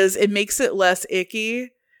is it makes it less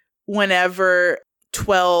icky whenever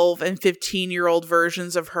 12 and 15-year-old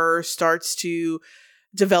versions of her starts to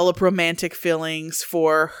develop romantic feelings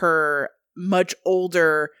for her much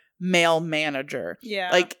older male manager. Yeah.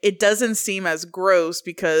 Like it doesn't seem as gross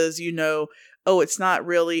because, you know, oh, it's not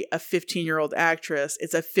really a 15-year-old actress.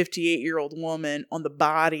 It's a 58-year-old woman on the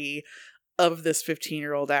body of this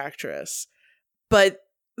 15-year-old actress. But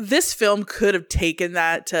this film could have taken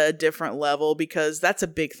that to a different level because that's a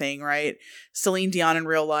big thing, right? Celine Dion in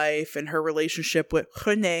real life and her relationship with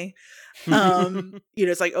René. You know,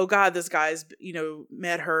 it's like, oh God, this guy's, you know,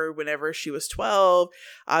 met her whenever she was 12.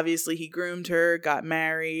 Obviously he groomed her, got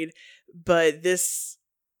married, but this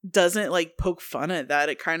doesn't like poke fun at that.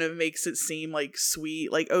 It kind of makes it seem like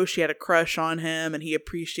sweet, like, oh, she had a crush on him and he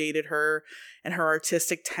appreciated her and her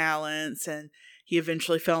artistic talents, and he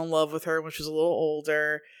eventually fell in love with her when she was a little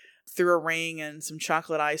older, threw a ring and some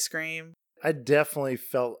chocolate ice cream. I definitely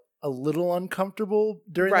felt a little uncomfortable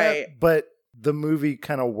during Right. that, but the movie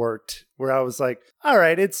kind of worked where I was like, all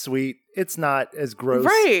right, it's sweet. It's not as gross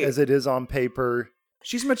Right. as it is on paper.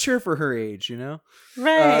 She's mature for her age, you know?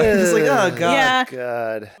 Right. It's like, oh, God. Yeah.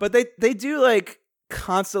 God. But they do like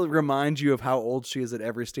constantly remind you of how old she is at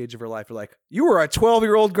every stage of her life. You're like, you were a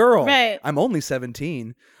 12-year-old girl. Right. I'm only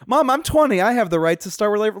 17. Mom, I'm 20. I have the right to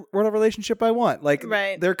start whatever relationship I want. Like,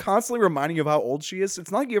 Right. they're constantly reminding you of how old she is. It's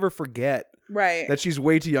not like you ever forget Right. that she's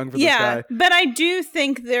way too young for this Yeah. guy. But I do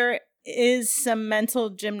think there is some mental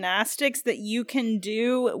gymnastics that you can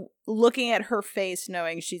do looking at her face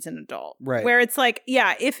knowing she's an adult. Right. Where it's like,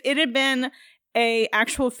 yeah, if it had been a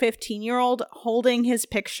actual 15-year-old holding his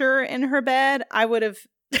picture in her bed, I would have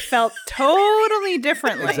felt totally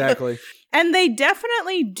differently. Exactly. And they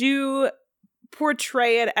definitely do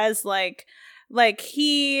portray it as like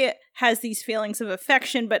he has these feelings of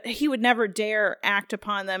affection, but he would never dare act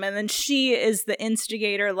upon them. And then she is the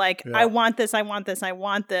instigator, like, Yeah. I want this, I want this, I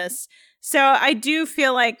want this. So I do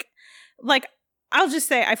feel like I'll just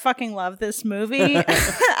say I fucking love this movie.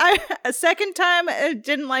 A second time, I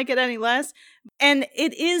didn't like it any less. And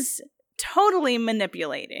it is totally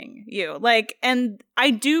manipulating you. Like, and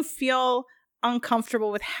I do feel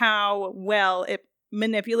uncomfortable with how well it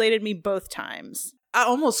manipulated me both times. I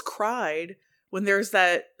almost cried when there's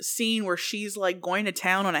that scene where she's like going to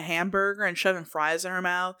town on a hamburger and shoving fries in her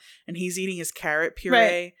mouth and he's eating his carrot puree.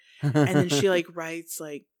 Right. And then she like writes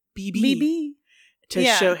like BB. BB. To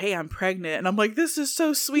Yeah. show, hey, I'm pregnant. And I'm like, this is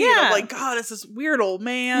so sweet. Yeah. I'm like, God, it's this weird old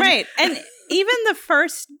man. Right. And even the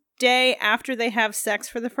first day after they have sex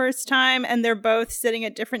for the first time and they're both sitting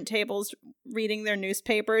at different tables reading their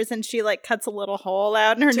newspapers, and she like cuts a little hole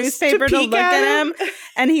out in her Just to newspaper to peek look at at him. him.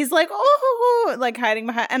 And he's like, oh, like hiding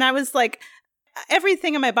behind. And I was like,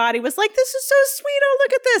 everything in my body was like, this is so sweet. Oh,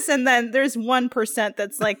 look at this. And then there's 1%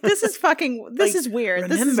 that's like, this is fucking, this Like, is weird.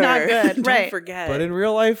 Remember, This is not good. Don't Right. forget. But in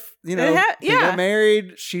real life, you know, they yeah. got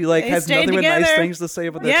married. She like They has stayed nothing but nice together. things to say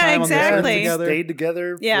about their Yeah, time on the set exactly. together. Stayed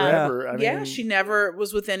together Yeah. forever. I yeah, mean, she never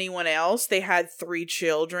was with anyone else. They had 3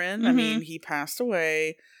 children. I Mhm. mean, he passed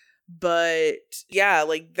away. But yeah,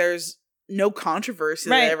 like there's no controversy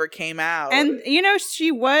Right. that ever came out. And, you know, she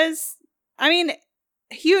was, I mean,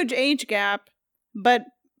 huge age gap, but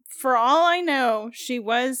for all I know, she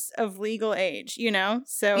was of legal age, you know?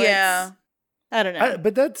 So yeah. it's, I don't know.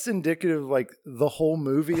 but that's indicative of like the whole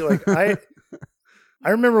movie. Like I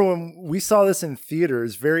remember when we saw this in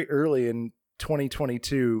theaters very early in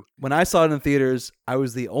 2022. When I saw it in theaters, I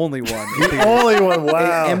was the only one. in The theaters. only one,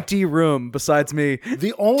 wow. An empty room besides me.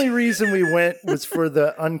 The only reason we went was for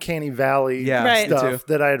the Uncanny Valley Yeah, Right. me stuff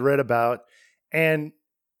too. that I had read about. And,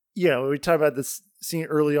 you know, we talked about this scene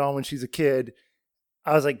early on when she's a kid.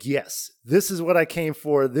 I was like, yes, this is what I came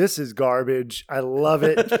for. This is garbage. I love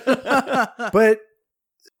it. But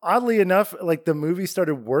Oddly enough, like the movie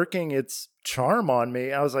started working its charm on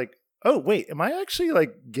me. I was like, oh, wait, am I actually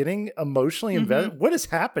like getting emotionally invested? What is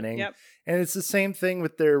happening? Yep. And it's the same thing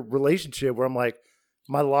with their relationship where I'm like,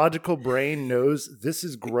 my logical brain knows this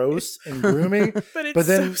is gross and grooming, but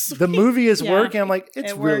then so the movie is Yeah. working. I'm like,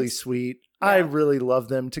 it's It really works. sweet. I really love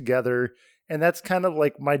them together. And that's kind of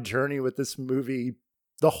like my journey with this movie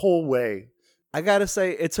the whole way. I gotta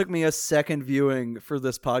say, it took me a second viewing for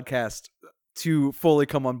this podcast to fully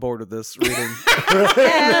come on board with this reading.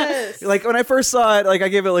 Yes. Like when I first saw it, like I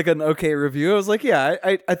gave it like an okay review. I was like, yeah,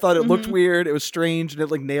 I thought it looked weird. It was strange, and it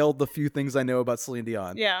like nailed the few things I know about Celine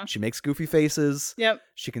Dion. Yeah. She makes goofy faces. Yep.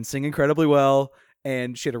 She can sing incredibly well,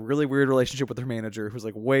 and she had a really weird relationship with her manager, who's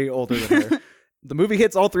like way older than her. The movie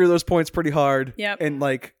hits all three of those points pretty hard. Yep. And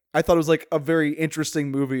like I thought it was like a very interesting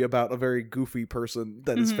movie about a very goofy person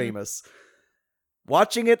that is famous.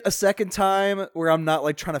 Watching it a second time where I'm not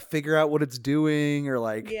like trying to figure out what it's doing or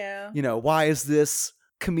like, you know, why is this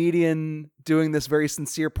comedian doing this very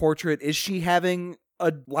sincere portrait? Is she having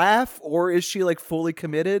a laugh or is she like fully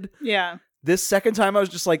committed? Yeah. This second time I was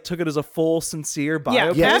just like took it as a full sincere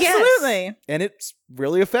Yeah. biopic. Yes. Absolutely. And it's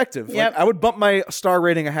really effective. Yep. Like, I would bump my star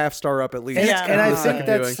rating a half star up at least. And, Yeah. and I for think second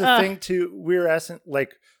that's viewing. the thing too. We were asking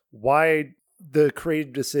like why the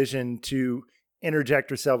creative decision to interject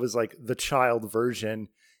herself as like the child version.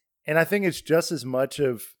 And I think it's just as much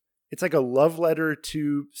of it's like a love letter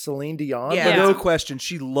to Celine Dion. Yeah. but No it's- question.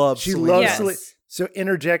 She loves She Celine loves Dion. Celine. So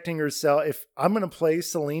interjecting herself, if I'm going to play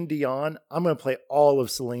Celine Dion, I'm going to play all of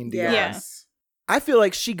Celine Dion. Yes. I feel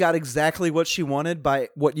like she got exactly what she wanted by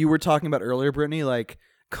what you were talking about earlier, Brittany. Like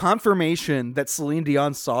confirmation that Celine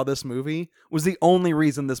Dion saw this movie was the only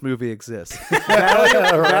reason this movie exists.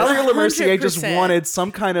 Valerie Lemercier just 100%. wanted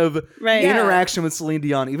some kind of Right. interaction with Celine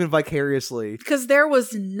Dion, even vicariously. Because there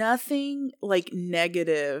was nothing like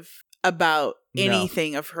negative about No.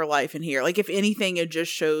 anything of her life in here. Like, if anything, it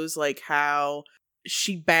just shows like how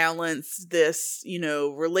she balanced this, you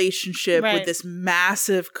know, relationship Right. with this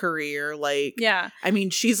massive career. Like, Yeah. I mean,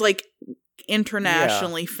 she's like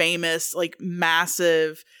internationally famous, like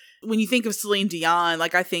massive. When you think of Celine Dion,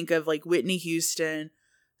 like I think of like Whitney Houston,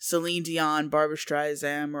 Celine Dion, Barbra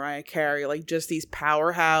Streisand, Mariah Carey, like just these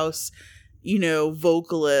powerhouse, you know,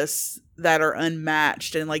 vocalists that are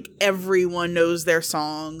unmatched and like everyone knows their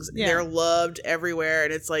songs. Yeah. They're loved everywhere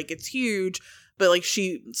and it's like it's huge. But like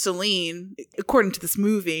Celine, according to this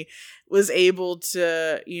movie, was able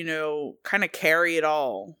to, you know, kind of carry it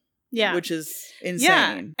all. Yeah. Which is Yeah.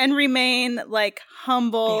 insane. And remain like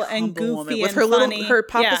humble A and humble goofy woman and with her funny. her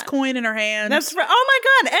papa's Yeah. coin in her hand. That's right. Oh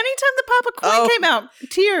my God. Anytime the Papa coin Oh. came out,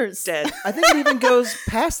 tears. dead. I think it even goes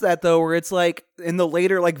past that though, where it's like in the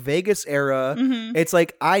later like Vegas era, Mhm. it's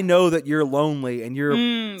like I know that you're lonely and your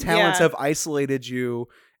talents yeah. have isolated you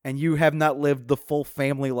and you have not lived the full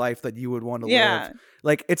family life that you would want to Yeah. live.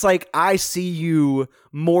 Like it's like I see you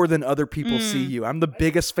more than other people see you. I'm the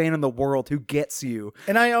biggest fan in the world who gets you.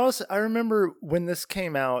 And I remember when this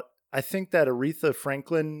came out, I think that Aretha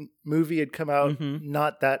Franklin movie had come out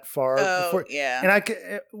not that far Oh, before. yeah.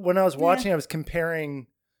 And when I was watching, I was comparing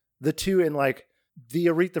the two, and like the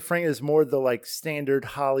Aretha Franklin is more the like standard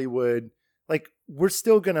Hollywood, like we're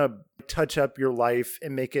still gonna touch up your life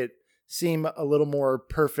and make it seem a little more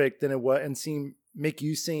perfect than it was, and make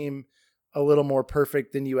you seem a little more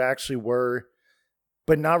perfect than you actually were,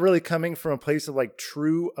 but not really coming from a place of like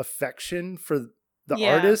true affection for the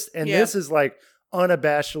Yeah. artist. And Yeah. this is like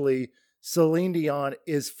unabashedly, Celine Dion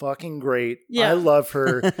is fucking great. Yeah. I love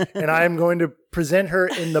her, and I am going to present her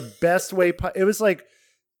in the best way. It was like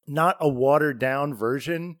not a watered down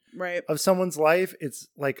version Right. of someone's life. It's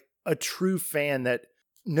like a true fan that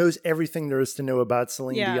knows everything there is to know about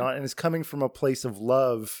Celine Yeah. Dion and is coming from a place of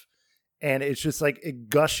love. And it's just like it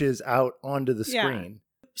gushes out onto the Yeah. screen.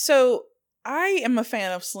 So I am a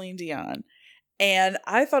fan of Celine Dion. And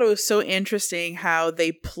I thought it was so interesting how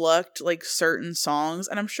they plucked like certain songs.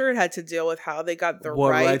 And I'm sure it had to deal with how they got the What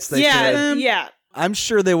rights rights. they Yeah. could. Yeah. I'm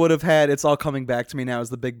sure they would have had It's All Coming Back to Me Now as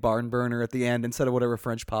the big barn burner at the end instead of whatever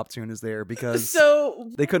French pop tune is there because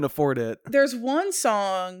So they couldn't afford it. there's one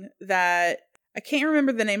song that I can't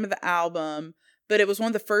remember the name of the album, but it was one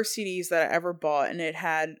of the first CDs that I ever bought, and it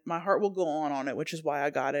had My Heart Will Go On it, which is why I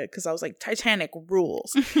got it, because I was like, Titanic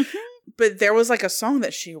rules. But there was like a song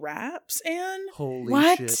that she raps in. Holy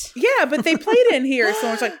What? shit. Yeah, but they played it in here.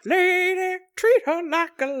 So it's like, lady, treat her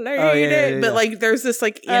like a lady. yeah. But like, there's this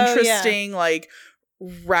like Oh, yeah. interesting like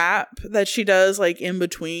rap that she does like in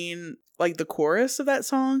between like the chorus of that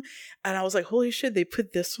song. And I was like, holy shit, they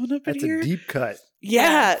put this one up in That's here. a deep cut.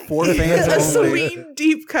 Yeah. For fans a only. Celine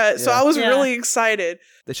deep cut. So Yeah. I was Yeah. really excited.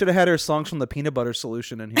 They should have had her songs from the Peanut Butter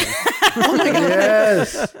Solution in here. Oh my God.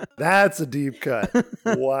 Yes, that's a deep cut.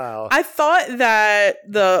 Wow. I thought that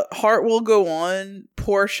the Heart Will Go On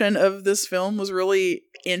portion of this film was really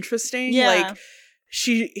interesting. Yeah. Like,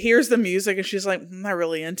 she hears the music and she's like, I'm not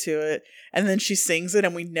really into it. And then she sings it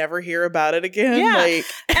and we never hear about it again. Yeah. Like,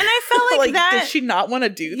 And I felt like that. Did she not want to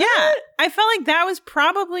do Yeah, that? I felt like that was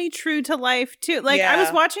probably true to life too. Like I was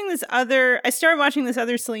Yeah. watching I started watching this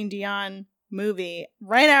other Celine Dion movie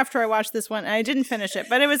right after I watched this one, and I didn't finish it,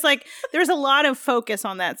 but it was like there's a lot of focus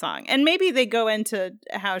on that song, and maybe they go into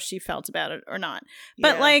how she felt about it or not.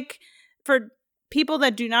 But Yeah. like for people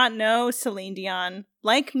that do not know Celine Dion,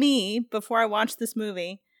 like me, before I watched this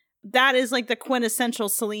movie, that is like the quintessential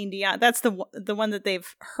Celine Dion. That's the one that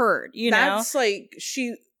they've heard, you know? That's like,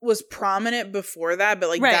 she was prominent before that, but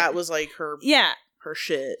like Right. that was like her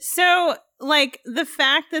shit. So, like, the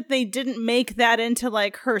fact that they didn't make that into,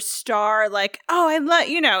 like, her star, like, oh, I love,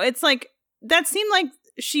 it's like, that seemed like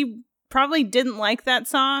she probably didn't like that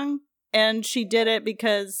song, and she did it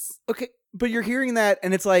because... Okay, but you're hearing that,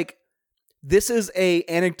 and it's like, this is a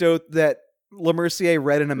anecdote that Le Mercier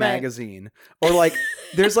read in a magazine. Or, like,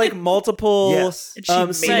 there's, like, multiple Yes. And she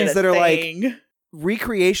made scenes a that are, like, thing.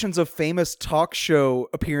 recreations of famous talk show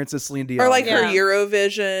appearances Celine Dion. Or like her Yeah.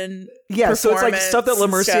 Eurovision. Yeah, so it's like stuff that Le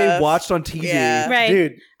performance Mercier stuff. watched on TV. Yeah. Right.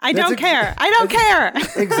 Dude, I that's don't care. I don't care.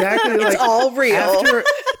 exactly. It's like, all real.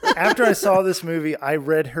 After I saw this movie, I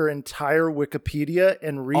read her entire Wikipedia,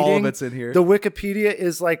 and reading All of it's in here. the Wikipedia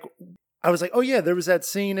is like, I was like, oh yeah, there was that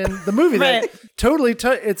scene in the movie Right. that totally.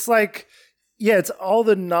 It's like, yeah, it's all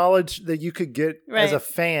the knowledge that you could get as Right. a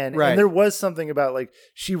fan, Right. and there was something about like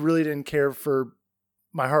she really didn't care for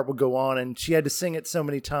My Heart Will Go On, and she had to sing it so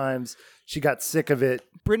many times. She got sick of it.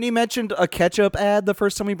 Brittany mentioned a ketchup ad the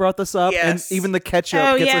first time we brought this up, Yes. and even the ketchup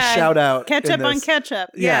Oh, gets yeah. a shout out. Ketchup in on this. ketchup.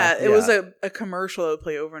 Yeah, Yeah, it was yeah. a commercial that would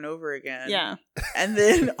play over and over again. Yeah. And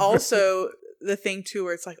then also the thing too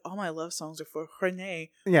where it's like, all my love songs are for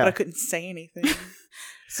Renee, Yeah. but I couldn't say anything.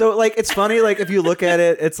 So, like, it's funny, like, if you look at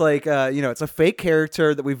it, it's like, it's a fake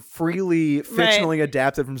character that we've freely, fictionally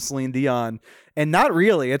adapted from Celine Dion. And not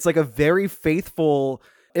really. It's like a very faithful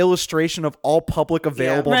illustration of all public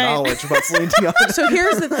available Right. knowledge about Celine Dion. So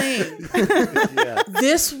here's the thing. Yeah.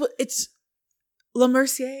 It's Le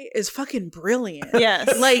Mercier is fucking brilliant.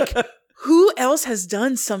 Yes. Like, who else has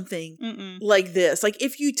done something Mm-mm. like this? Like,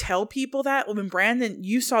 if you tell people that, when Brandon,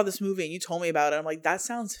 you saw this movie and you told me about it, I'm like, that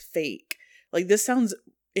sounds fake. Like, this sounds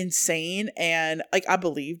insane, and like I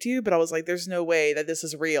believed you, but I was like, there's no way that this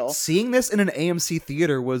is real. Seeing this in an AMC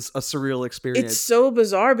theater was a surreal experience. It's so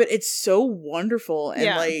bizarre, but it's so wonderful, and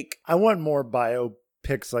Yeah. like I want more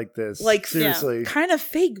biopics like this. Like, seriously. kind of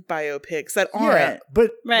fake biopics that Yeah, aren't,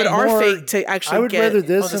 but Right. but are more- fake to actually. I would get rather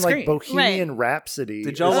this on the than like screen. Bohemian Rhapsody.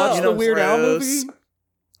 Did y'all Is- watch Oh, the Weird Al gross. movie?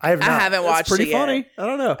 I have I not. haven't That's watched pretty it yet. funny. I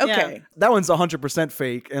don't know. Okay, That one's 100%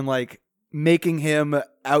 fake, and like making him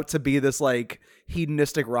out to be this like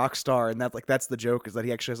hedonistic rock star, and that's the joke, is that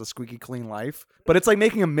he actually has a squeaky clean life. But it's like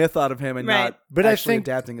making a myth out of him and Right. not But I actually think-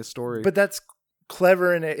 adapting his story. But that's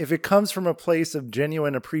clever, and if it comes from a place of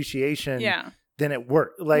genuine appreciation, Yeah. then it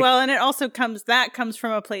worked. Like, Well, and it also comes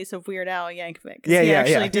from a place of Weird Al Yankovic. 'cause yeah, he yeah.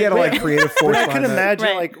 actually He did had a like Weird Al. creative force. but I can behind that. imagine,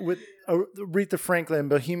 Right. like with Aretha Franklin,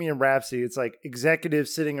 Bohemian Rhapsody, it's like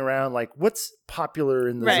executives sitting around, like, what's popular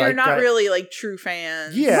in the Right. you're not zeitgeist? really like true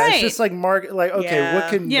fans. Yeah, Right. it's just like okay, what Yeah.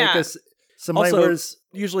 can Yeah. make us? Somebody Also, where's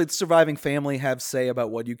usually the surviving family have say about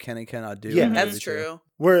what you can and cannot do. Yeah. in the that's movie, too. true.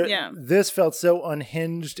 where Yeah. this felt so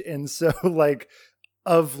unhinged and so like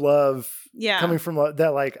of love Yeah. coming from that,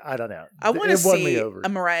 like, I don't know. I want to It won me see over. a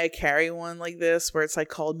Mariah Carey one like this, where it's like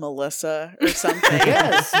called Melissa or something.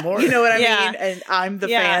 Yes, more. You know what I Yeah. mean? And I'm the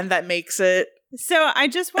Yeah. fan that makes it. So I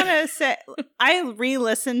just want to say, I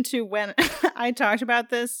re-listened to when I talked about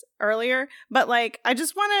this earlier, but like,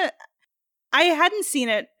 I hadn't seen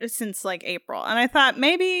it since like April, and I thought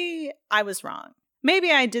maybe I was wrong.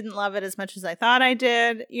 Maybe I didn't love it as much as I thought I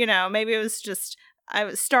did. You know, maybe it was just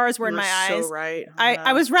stars were in You my so eyes. right.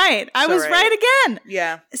 I was right. I So was right. right again.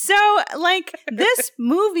 Yeah. So, like, this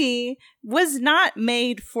movie was not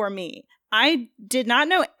made for me. I did not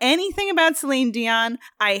know anything about Celine Dion.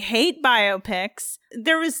 I hate biopics.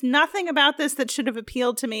 There was nothing about this that should have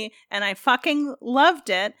appealed to me, and I fucking loved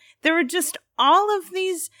it. There were just all of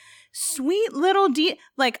these sweet little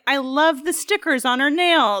like, I love the stickers on her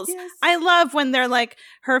nails. Yes. I love when they're like,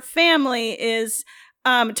 her family is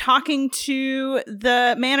talking to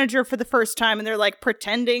the manager for the first time, and they're like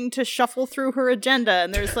pretending to shuffle through her agenda,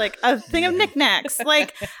 and there's like a thing of knickknacks.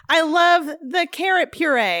 Like, I love the carrot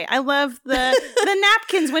puree. I love the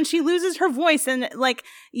napkins when she loses her voice, and like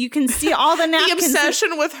you can see all the napkins. The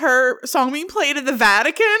obsession with her song being played in the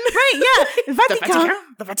Vatican. Right, yeah. The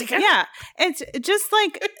Vatican. Yeah. It's just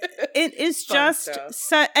like, it is just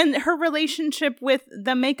and her relationship with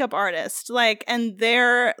the makeup artist, like, and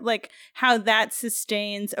their, like, how that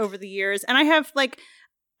sustains over the years. And I have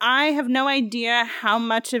no idea how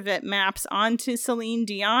much of it maps onto Celine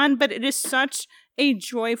Dion, but it is such a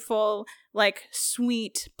joyful, like,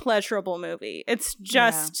 sweet, pleasurable movie. It's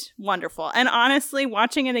just wonderful. And honestly,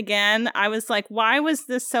 watching it again, I was like, why was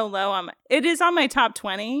this so low? It is on my top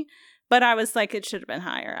 20, but I was like, it should have been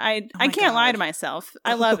higher. I can't lie to myself.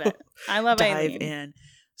 I love it. I love Dive Aileen. in.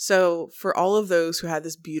 So for all of those who had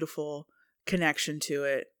this beautiful connection to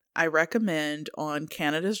it, I recommend on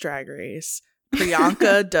Canada's Drag Race,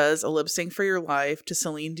 Priyanka does a lip sync for your life to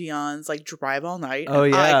Celine Dion's like Drive All Night. Oh,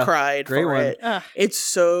 yeah. I cried Great for one. it. It's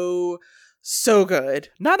so good.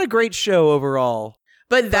 Not a great show overall.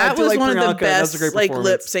 But that was like one Priyanka. of the That was a best great like performance.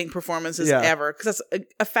 lip sync performances ever, because that's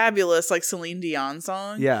a fabulous like Celine Dion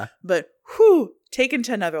song. Yeah. But whew, taken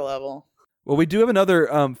to another level. Well, we do have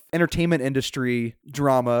another entertainment industry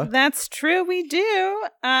drama. That's true, we do.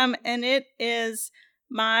 And it is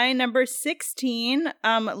my number 16,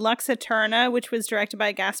 Lux Eterna, which was directed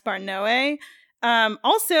by Gaspar Noé.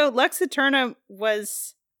 Also, Lux Eterna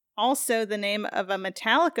was also the name of a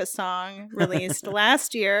Metallica song released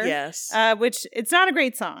last year. Yes. Which, it's not a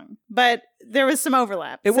great song, but there was some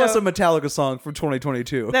overlap. It was a Metallica song from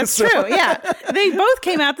 2022. That's true, yeah. They both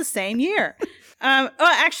came out the same year.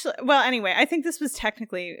 Anyway, I think this was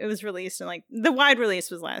it was released in like, the wide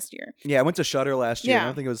release was last year. Yeah, I went to Shudder last year. Yeah. I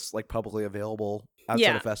don't think it was like publicly available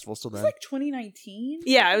outside of festivals till It was then. like 2019?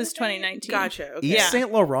 Yeah, it was 2019. Gotcha. Okay. Yves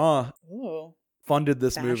Saint Laurent Ooh. funded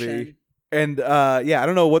this Fashion. movie. And I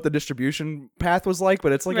don't know what the distribution path was like,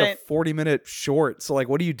 but it's like a 40-minute short. So like,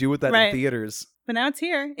 what do you do with that in theaters? But now it's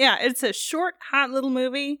here. Yeah, it's a short, hot little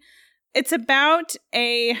movie. It's about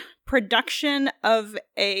a production of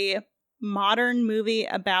a modern movie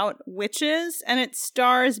about witches, and it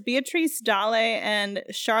stars Beatrice Dalle and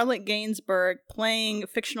Charlotte Gainsbourg playing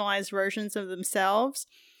fictionalized versions of themselves.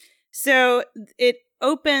 So it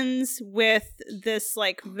opens with this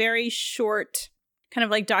like very short kind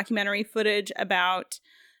of like documentary footage about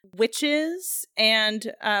witches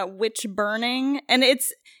and witch burning, and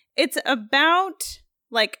it's about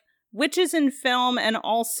like witches in film and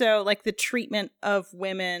also like the treatment of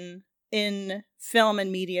women in film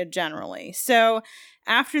and media generally. So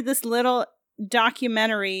after this little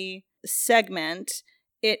documentary segment,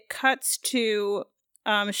 it cuts to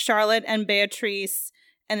Charlotte and Beatrice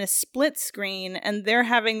and a split screen, and they're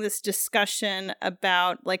having this discussion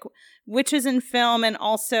about like witches in film and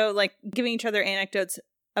also like giving each other anecdotes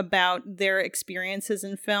about their experiences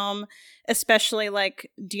in film, especially like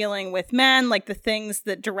dealing with men, like the things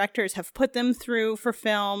that directors have put them through for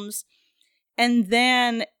films. And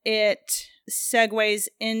then it segues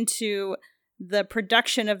into the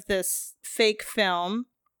production of this fake film.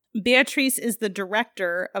 Beatrice is the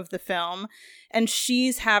director of the film, and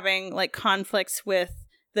she's having like conflicts with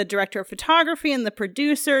the director of photography and the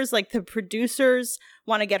producers. Like, the producers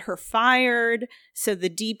want to get her fired so the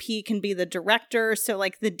DP can be the director. So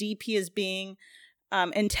like the DP is being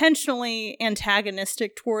intentionally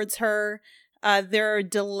antagonistic towards her. There are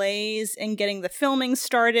delays in getting the filming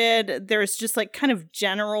started. There's just like kind of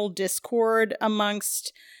general discord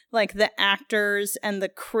amongst like the actors and the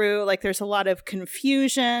crew. Like, there's a lot of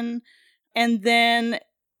confusion. And then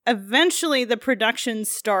eventually the production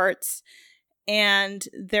starts, and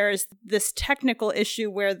there's this technical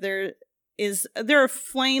issue where there are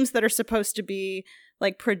flames that are supposed to be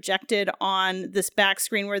like projected on this back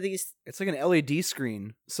screen where these... It's like an LED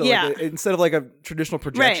screen. So like, instead of like a traditional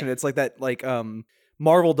projection, it's like that, like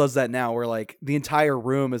Marvel does that now, where like the entire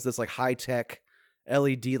room is this like high-tech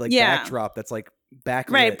LED like backdrop that's like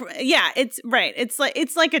backlit. Right. Yeah, it's right. It's like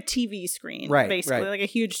a TV screen, basically, like a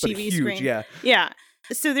huge TV screen. Yeah. Yeah.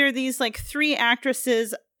 So there are these like three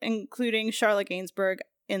actresses, including Charlotte Gainsbourg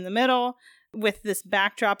in the middle, with this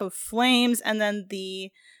backdrop of flames, and then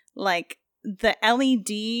the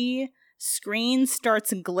LED screen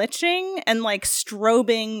starts glitching and like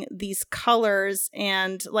strobing these colors,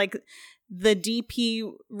 and like the DP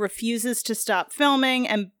refuses to stop filming,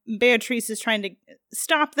 and Beatrice is trying to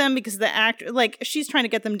stop them because the actor, like, she's trying to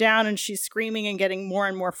get them down, and she's screaming and getting more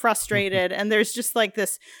and more frustrated. And there's just like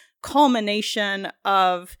this culmination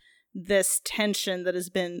of this tension that has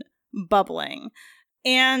been bubbling.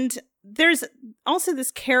 And there's also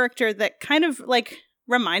this character that kind of like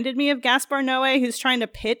reminded me of Gaspar Noé, who's trying to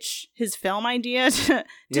pitch his film idea to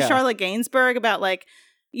Charlotte Gainsbourg about like,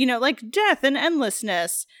 you know, like death and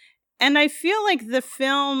endlessness. And I feel like the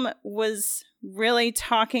film was really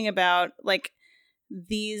talking about like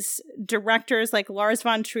these directors like Lars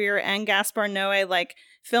von Trier and Gaspar Noé, like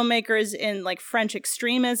filmmakers in like French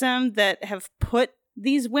extremism that have put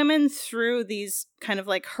these women through these kind of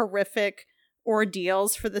like horrific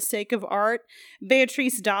ordeals for the sake of art.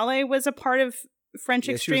 Beatrice Dalle was a part of French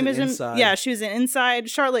extremism. She was in Inside.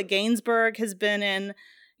 Charlotte Gainsbourg has been in,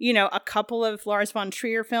 you know, a couple of Lars von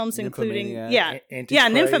Trier films, including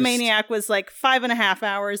Nymphomaniac was like 5.5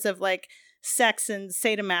 hours of like sex and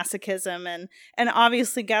sadomasochism, and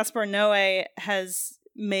obviously Gaspar Noé has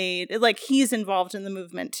made like he's involved in the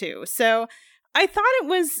movement too. So I thought it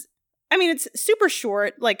was, I mean, it's super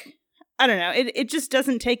short, like I don't know, it just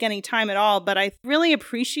doesn't take any time at all, but I really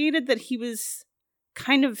appreciated that he was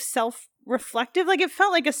kind of self-reflective. Like it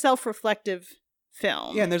felt like a self-reflective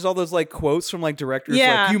film. Yeah, and there's all those like quotes from like directors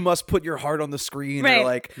like, you must put your heart on the screen, or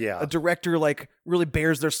like a director like really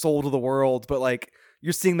bears their soul to the world, but like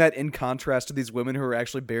you're seeing that in contrast to these women who are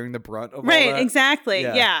actually bearing the brunt of all that. Right, exactly.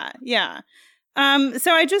 Yeah.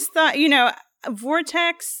 So I just thought, you know,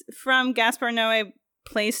 Vortex from Gaspar Noé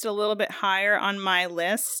placed a little bit higher on my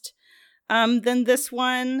list than this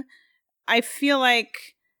one. I feel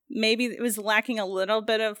like maybe it was lacking a little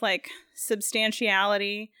bit of like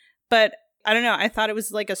substantiality, but I don't know. I thought it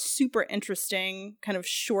was like a super interesting kind of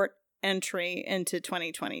short entry into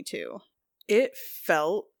 2022. It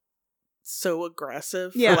felt so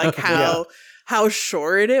aggressive for like how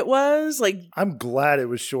short it was. Like I'm glad it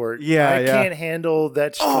was short. I can't handle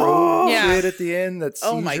that strobe shit at the end. That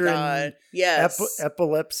seizure, oh my god, yes,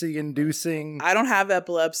 epilepsy inducing. I don't have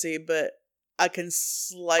epilepsy, but I can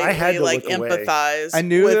slightly like empathize. I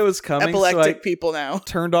knew it was coming. Epileptic so I people now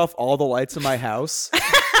turned off all the lights in my house.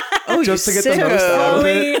 Just to get the most out of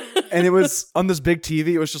it. And it was on this big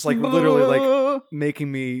TV. It was just like literally like making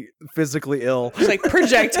me physically ill. It's like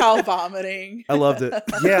projectile vomiting. I loved it.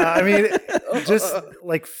 Yeah, I mean, just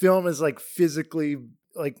like film is like physically,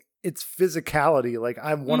 like it's physicality. Like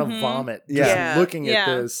I want to vomit just looking at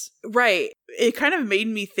this. Right. It kind of made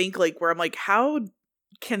me think like where I'm like, how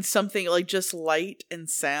can something like just light and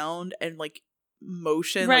sound and like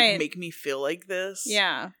motion like make me feel like this?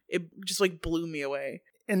 Yeah. It just like blew me away.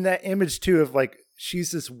 And that image too of like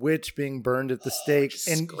she's this witch being burned at the stake,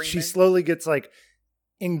 and screaming. she slowly gets like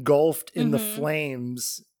engulfed in the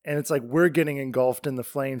flames, and it's like we're getting engulfed in the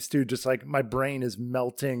flames too. Just like my brain is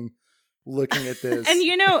melting looking at this. And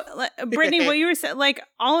you know, Brittany, what you were saying, like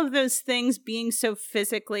all of those things being so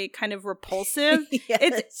physically kind of repulsive.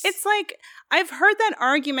 It's like I've heard that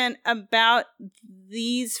argument about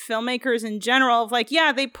these filmmakers in general of like,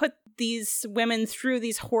 yeah, they put these women through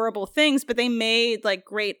these horrible things, but they made like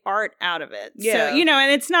great art out of it. Yeah. So, you know,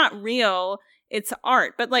 and it's not real, it's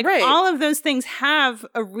art, but like all of those things have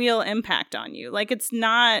a real impact on you. Like it's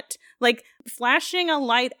not like flashing a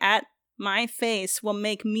light at my face will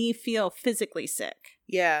make me feel physically sick.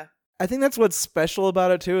 Yeah. I think that's what's special about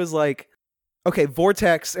it too, is like, okay,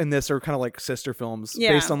 Vortex and this are kind of like sister films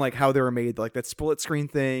based on like how they were made, like that split screen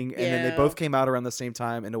thing. And then they both came out around the same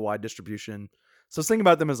time in a wide distribution. So let's think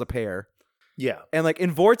about them as a pair. Yeah. And like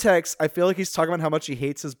in Vortex, I feel like he's talking about how much he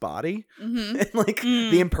hates his body and like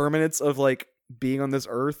the impermanence of like being on this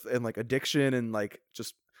earth and like addiction and like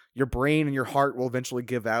just your brain and your heart will eventually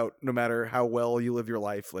give out no matter how well you live your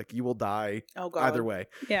life. Like you will die either way.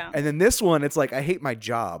 Yeah. And then this one, it's like, I hate my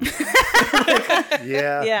job.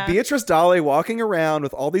 Yeah. Beatrice Dalle walking around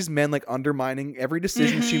with all these men like undermining every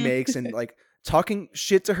decision she makes and like talking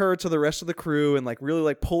shit to her, to the rest of the crew, and like really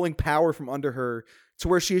like pulling power from under her to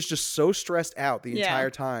where she is just so stressed out the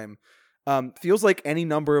entire time. Feels like any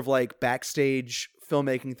number of like backstage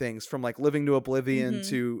filmmaking things, from like Living to Oblivion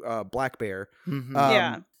to Black Bear.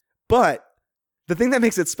 But the thing that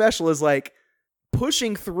makes it special is like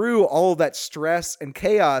pushing through all of that stress and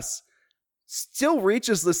chaos still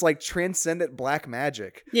reaches this like transcendent black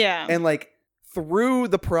magic. Yeah. And like through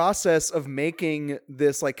the process of making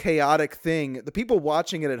this like chaotic thing, the people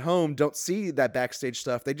watching it at home don't see that backstage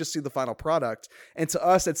stuff. They just see the final product. And to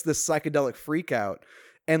us, it's this psychedelic freak out.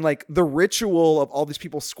 And like the ritual of all these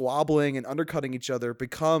people squabbling and undercutting each other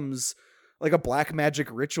becomes like a black magic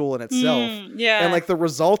ritual in itself. And like the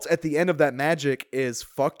result at the end of that magic is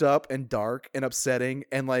fucked up and dark and upsetting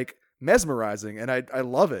and like mesmerizing. And I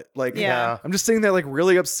love it. Like, I'm just sitting there like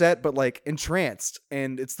really upset, but like entranced.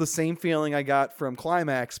 And it's the same feeling I got from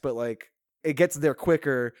Climax, but like it gets there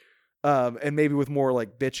quicker. And maybe with more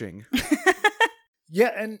like bitching.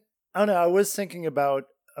 Yeah. And I don't know, I was thinking about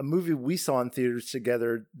a movie we saw in theaters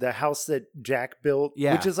together, The House That Jack Built,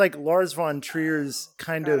 Yeah. which is like Lars von Trier's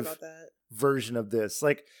kind Forgot of about that. version of this.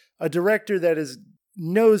 Like a director that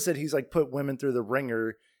knows that he's like put women through the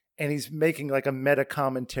ringer, and he's making like a meta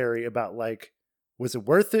commentary about like, was it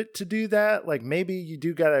worth it to do that? Like maybe you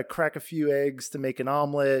do got to crack a few eggs to make an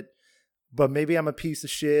omelet, but maybe I'm a piece of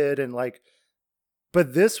shit. And like,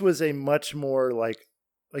 but this was a much more like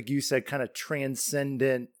you said, kind of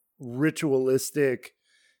transcendent, ritualistic,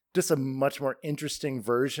 just a much more interesting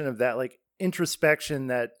version of that like introspection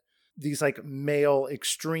that these like male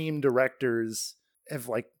extreme directors have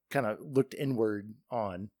like kind of looked inward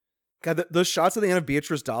on. God, those shots at the end of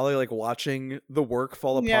Beatrice Daly, like watching the work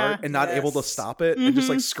fall apart Yeah. and not able to Yes. stop it and just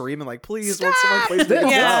like screaming like, please, won't someone please make it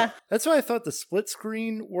Yeah. stop? That's why I thought the split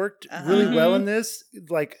screen worked really well in this.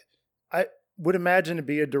 Like, I would imagine to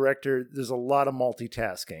be a director, there's a lot of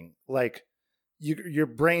multitasking. Like, your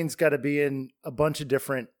brain's got to be in a bunch of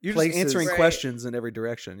different You're places. just answering Right. questions in every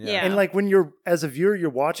direction. Yeah. Yeah. And like when you're, as a viewer, you're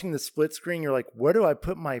watching the split screen, you're like, where do I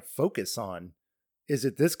put my focus on? Is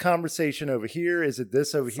it this conversation over here? Is it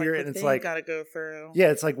this over here? And it's like, gotta go through. yeah,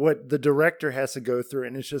 it's like what the director has to go through.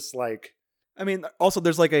 And it's just like, I mean, also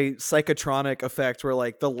there's like a psychotronic effect where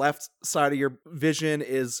like the left side of your vision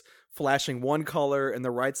is flashing one color and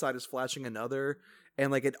the right side is flashing another. And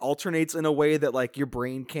like it alternates in a way that like your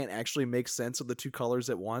brain can't actually make sense of the two colors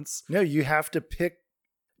at once. no, you have to pick.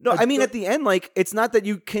 No, I mean at the end, like it's not that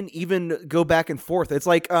you can even go back and forth. It's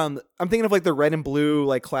like I'm thinking of like the red and blue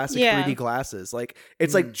like classic Yeah. 3D glasses. Like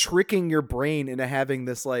it's like tricking your brain into having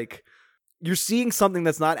this like you're seeing something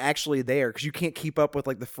that's not actually there because you can't keep up with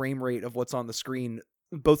like the frame rate of what's on the screen,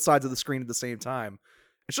 both sides of the screen at the same time.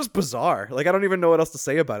 It's just bizarre. Like I don't even know what else to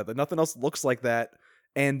say about it. That nothing else looks like that.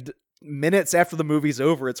 And minutes after the movie's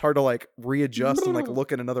over, it's hard to like readjust and like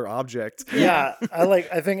look at another object. Yeah,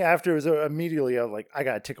 I think after it was immediately I was like, I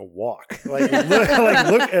gotta take a walk, like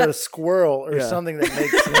look at a squirrel or Yeah. something that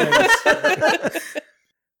makes sense.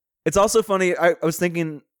 It's also funny. I was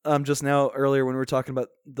thinking just now earlier when we were talking about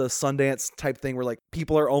the Sundance type thing where like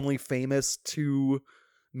people are only famous to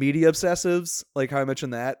media obsessives, like how I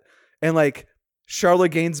mentioned that, and like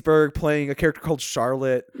Charlotte Gainsbourg playing a character called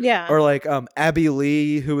Charlotte, Yeah. or like Abby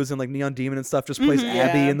Lee, who was in like Neon Demon and stuff, just plays Mhm.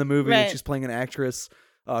 Abby Yeah. in the movie, and Right. she's playing an actress.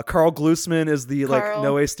 Carl Glusman is the like Carl.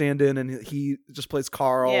 Noe stand-in, and he just plays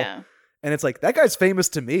Carl. Yeah. And it's like that guy's famous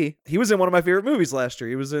to me. He was in one of my favorite movies last year.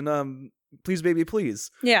 He was in Please Baby Please.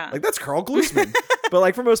 Yeah. Like that's Carl Glusman. But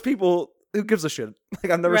like for most people, who gives a shit?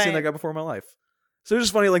 Like I've never seen Right. that guy before in my life. So it's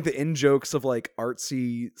just funny, like the in jokes of like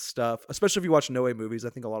artsy stuff, especially if you watch Noe movies.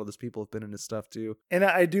 I think a lot of those people have been in his stuff too. And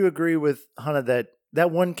I do agree with Hannah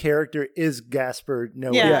that one character is Gasper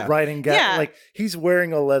Noé Yeah. writing. Yeah. Like he's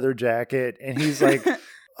wearing a leather jacket and he's like,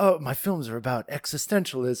 oh, my films are about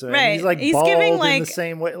existentialism. And Right. he's like He's bald giving, in the like-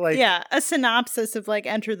 same way. Like, Yeah. A synopsis of like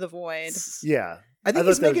Enter the Void. yeah. I think thought he's that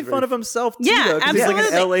was making very fun of himself too, Yeah, though. 'Cause he's like an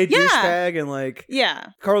absolutely. LA Yeah. douchebag, and like Yeah.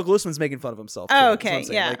 Carl Glusman's making fun of himself. Too. Oh, That's what okay, I'm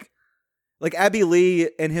saying. yeah. Like Abby Lee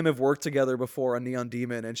and him have worked together before on Neon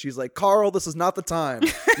Demon, and she's like, Carl, this is not the time.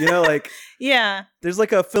 You know, like Yeah. there's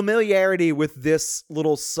like a familiarity with this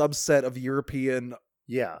little subset of European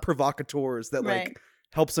Yeah. provocateurs that like Right.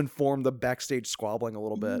 helps inform the backstage squabbling a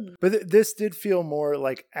little bit. But this did feel more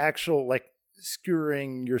like actual, like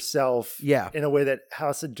skewering yourself Yeah. in a way that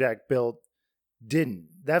House of Jack Built didn't.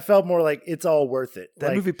 That felt more like it's all worth it. That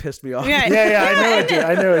Like, movie pissed me off. Yeah. yeah, I know and it did.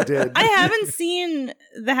 I know it did. I haven't seen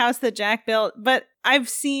The House That Jack Built, but I've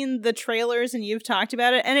seen the trailers and you've talked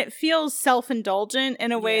about it, and it feels self-indulgent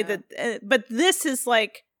in a way Yeah. that but this is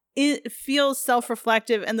like it feels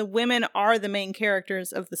self-reflective, and the women are the main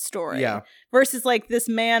characters of the story. Yeah. Versus like this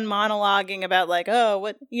man monologuing about like, oh,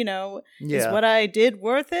 what, you know, is Yeah. what I did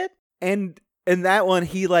worth it? And in that one,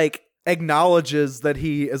 he like acknowledges that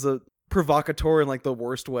he is a provocateur in like the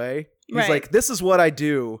worst way. He's Right. like, this is what I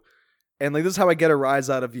do, and like this is how I get a rise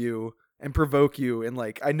out of you and provoke you, and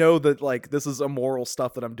like I know that like this is immoral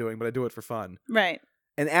stuff that I'm doing, but I do it for fun. Right.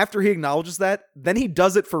 And after he acknowledges that, then he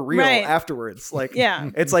does it for real Right. afterwards. Like, Yeah.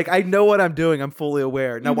 it's like I know what I'm doing. I'm fully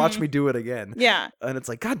aware. Now watch me do it again. Yeah. And it's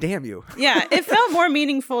like, God damn you. Yeah, it felt more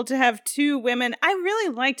meaningful to have two women. I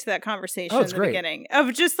really liked that conversation Oh, in it's the great. beginning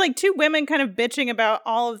of just like two women kind of bitching about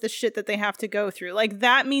all of the shit that they have to go through. Like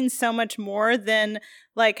that means so much more than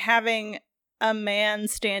like having a man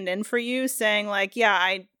stand in for you saying like, yeah,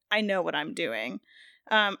 I know what I'm doing.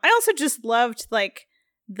 I also just loved like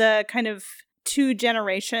the kind of two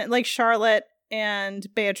generation, like Charlotte and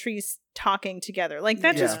Beatrice talking together. Like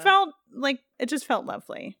that just Yeah. felt like it just felt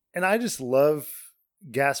lovely. And I just love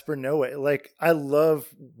Gaspar Noé. Like, I love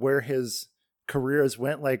where his career has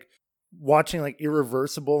went. Like, watching like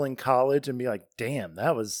Irreversible in college and be like, damn,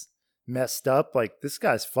 that was messed up. Like this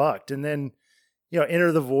guy's fucked. And then,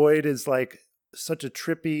 Enter the Void is like such a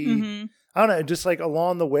trippy, I don't know, just like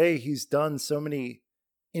along the way, he's done so many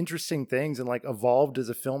interesting things and like evolved as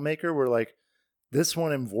a filmmaker where like this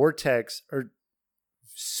one and Vortex are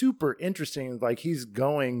super interesting. Like he's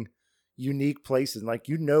going unique places. Like,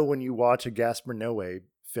 when you watch a Gaspar Noé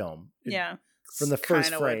film. From the first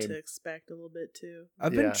frame. Kind of what to expect a little bit too.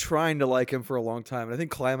 I've been trying to like him for a long time, and I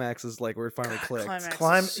think Climax is like where it finally clicked.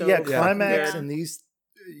 Climax is so Climax good. and these,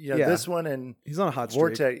 this one and he's on a hot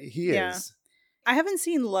streak. Vortex. He is. I haven't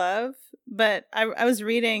seen Love, but I was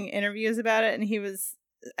reading interviews about it, and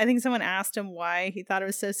I think someone asked him why he thought it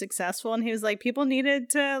was so successful, and he was like, people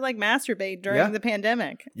needed to like masturbate during the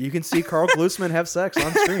pandemic. You can see Carl Glusman have sex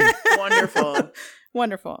on screen.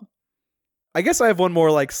 Wonderful. I guess I have one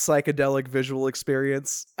more like psychedelic visual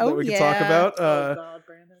experience that we can talk about. God,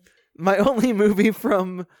 Brandon. My only movie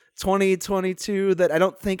from 2022 that I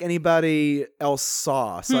don't think anybody else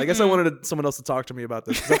saw. So I guess I wanted someone else to talk to me about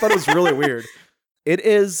this because I thought it was really weird. It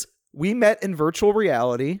is We Met in Virtual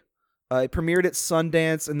Reality. It premiered at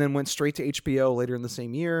Sundance and then went straight to HBO later in the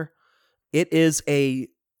same year. It is the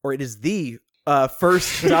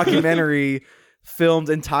first documentary filmed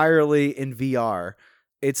entirely in VR.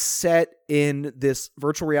 It's set in this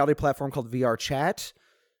virtual reality platform called VR Chat,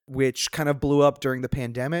 which kind of blew up during the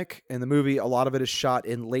pandemic. And the movie, a lot of it is shot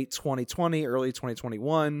in late 2020, early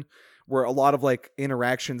 2021, where a lot of like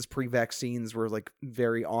interactions pre-vaccines were like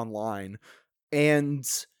very online. And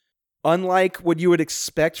unlike what you would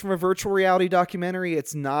expect from a virtual reality documentary,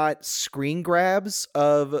 it's not screen grabs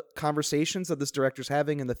of conversations that this director's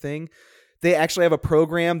having in the thing. They actually have a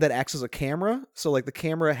program that acts as a camera. So like the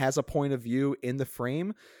camera has a point of view in the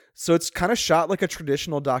frame. So it's kind of shot like a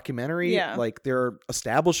traditional documentary. Yeah. Like there are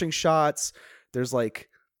establishing shots. There's like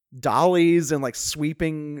dollies and like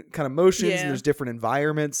sweeping kind of motions. And there's different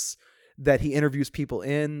environments that he interviews people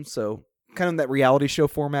in. So kind of that reality show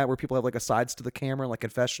format where people have like asides to the camera, like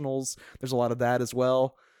confessionals. There's a lot of that as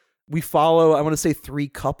well. We follow, I want to say 3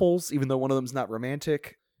 couples, even though one of them's not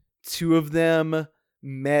romantic. 2 of them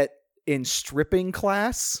met in stripping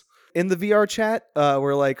class in the VR Chat,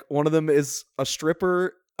 where like one of them is a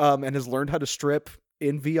stripper and has learned how to strip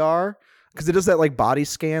in VR because it does that like body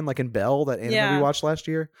scan like in Belle, that anime we watched last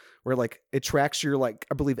year, where like it tracks your like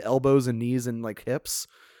I believe elbows and knees and like hips.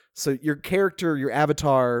 So your character, your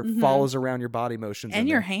avatar follows around your body motions and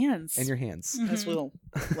your hands. And your hands. As we'll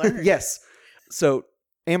learn. Yes. So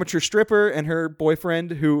amateur stripper and her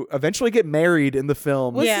boyfriend who eventually get married in the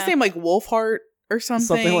film. What's his name? Like Wolfheart or something?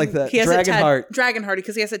 Something like that. He has Dragonheart. Dragonheart,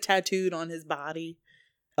 because he has it tattooed on his body.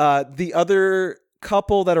 The other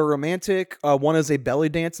couple that are romantic, one is a belly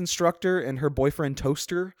dance instructor and her boyfriend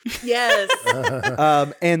Toaster. Yes.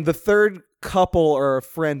 And the third couple are a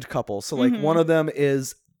friend couple. So like one of them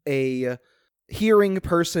is a hearing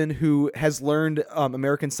person who has learned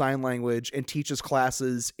American Sign Language and teaches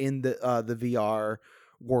classes in the VR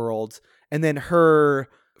world. And then her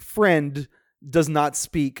friend does not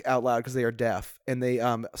speak out loud because they are deaf, and they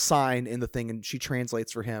sign in the thing, and she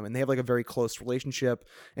translates for him, and they have like a very close relationship,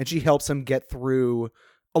 and she helps him get through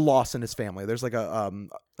a loss in his family. There's like a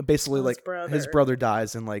basically like his brother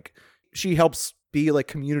dies, and like she helps be like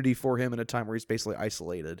community for him in a time where he's basically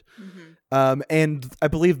isolated. And I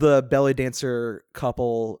believe the belly dancer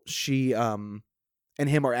couple, she and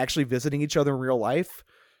him are actually visiting each other in real life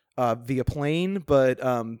via plane, but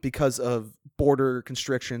because of border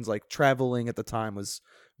constrictions, like traveling at the time was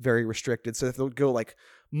very restricted, so they'll go like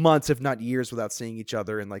months if not years without seeing each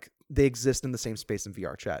other, and like they exist in the same space in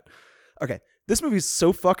VR Chat. Okay, this movie's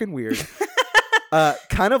so fucking weird.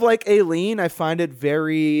 Kind of like Aileen, I find it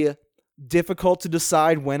very difficult to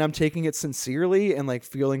decide when I'm taking it sincerely and like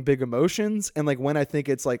feeling big emotions, and like when I think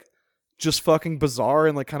it's like just fucking bizarre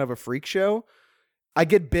and like kind of a freak show. I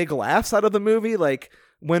get big laughs out of the movie, like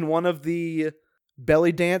when one of the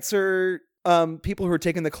belly dancer people who are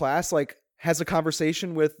taking the class like has a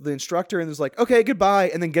conversation with the instructor and is like, okay, goodbye,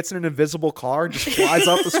 and then gets in an invisible car and just flies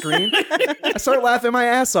off the screen. I start laughing my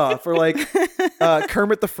ass off. Or like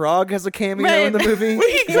Kermit the Frog has a cameo in the movie. When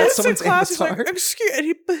he goes to class, he's like, excuse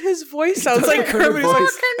me, but his voice sounds like Kermit. He's like,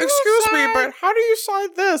 excuse me, but how do you sign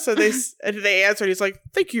this? And they answer, and he's like,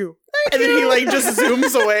 thank you. And then he like just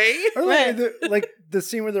zooms away. Or like the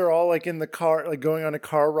scene where they're all like in the car, like going on a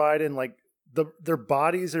car ride, and like their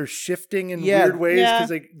bodies are shifting in weird ways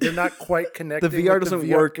because they're not quite connected. The VR doesn't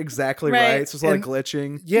work exactly right. It's just like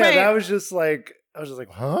glitching. Yeah, that was just like, I was just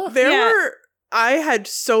like, huh? I had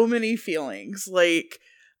so many feelings. Like,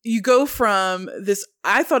 you go from this,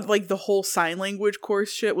 I thought like the whole sign language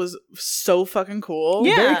course shit was so fucking cool.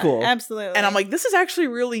 Yeah, Very cool. Absolutely. And I'm like, this is actually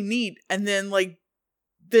really neat. And then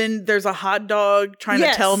there's a hot dog trying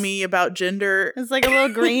to tell me about gender. It's like a little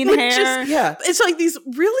green hair. Yeah. It's like these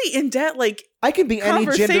really in-depth, like, I can be any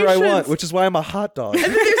gender I want, which is why I'm a hot dog. and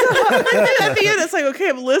then there's and then at the end, it's like, okay,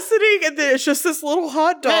 I'm listening, and then it's just this little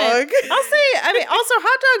hot dog. Right. I'll say, I mean, also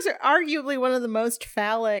hot dogs are arguably one of the most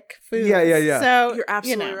phallic foods. Yeah. So You're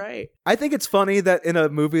absolutely right. I think it's funny that in a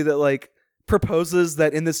movie that like proposes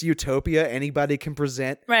that in this utopia anybody can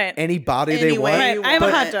present any body they want. Right. I'm a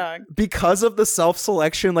but hot dog. because of the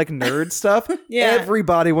self-selection like nerd stuff, Yeah.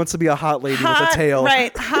 everybody wants to be a hot lady with a tail.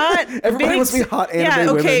 Right. Hot. Everybody wants to be hot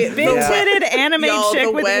anime women. Big-titted anime Y'all, chick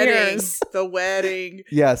the with wedding, ears. the wedding.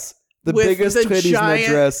 Yes. The with biggest the titties in the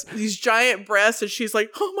dress. These giant breasts, and she's like,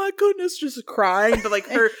 "Oh my goodness," just crying. But like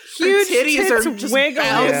her Huge titties tits are just wiggling.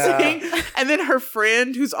 bouncing. Yeah. And then her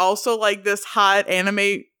friend, who's also like this hot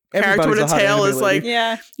anime character with a hot tail, anime is like, lady.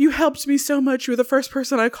 Yeah. "You helped me so much. You were the first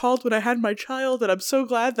person I called when I had my child, and I'm so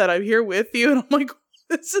glad that I'm here with you." And I'm like,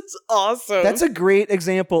 this is awesome. That's a great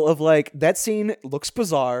example of like that scene looks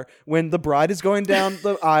bizarre when the bride is going down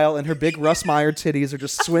the aisle and her big Russ Meyer titties are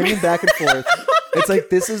just swinging back and forth. It's like,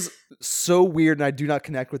 this is so weird and I do not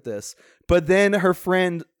connect with this. But then her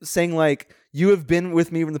friend saying like, "You have been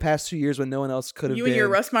with me in the past 2 years when no one else could have been." You and your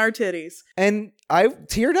Russ Meyer titties. And I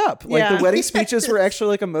teared up. Like Yeah. the wedding speeches were actually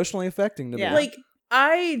like emotionally affecting to me. Like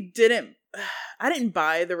I didn't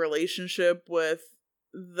buy the relationship with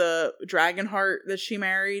the Dragonheart that she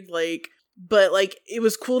married, like, but like it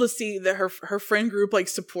was cool to see that her friend group like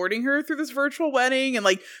supporting her through this virtual wedding and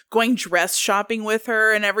like going dress shopping with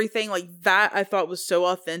her and everything like that. I thought was so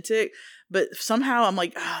authentic, but somehow I'm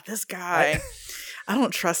like, this guy, I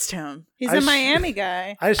don't trust him. He's a Miami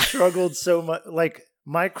guy. I struggled so much, like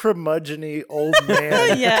my curmudgeon-y old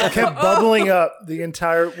man Yeah. kept bubbling up the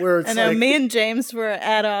entire, where it's I know, like, me and James were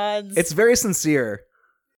at odds. It's very sincere.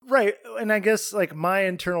 right. And I guess like my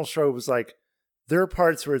internal struggle was like, there are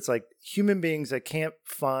parts where it's like human beings that can't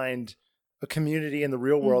find a community in the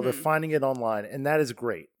real world are finding it online. And that is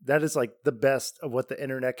great. That is like the best of what the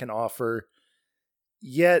internet can offer.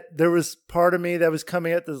 Yet there was part of me that was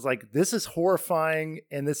coming at this like, this is horrifying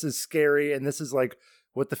and this is scary. And this is like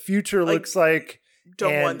what the future Like, looks like.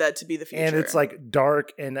 Don't want that to be the future. And it's like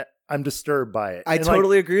dark and I'm disturbed by it. I And,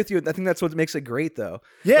 totally agree with you. I think that's what makes it great, though.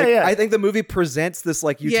 Yeah, Like, yeah. I think the movie presents this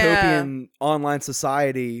like utopian online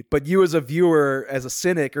society, but you as a viewer, as a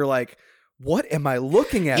cynic, are like, what am I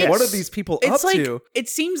looking at? Yes. What are these people it's up like, to? It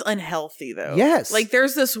seems unhealthy though. Yes. Like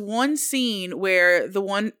there's this one scene where the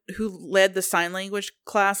one who led the sign language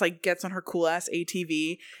class like gets on her cool ass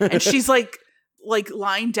ATV and she's like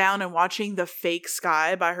lying down and watching the fake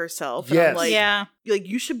sky by herself. And I'm like, like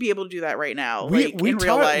you should be able to do that right now. We in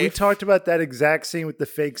real life. We talked about that exact scene with the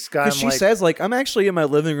fake sky. Because she says, like, I'm actually in my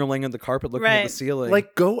living room laying on the carpet looking at the ceiling.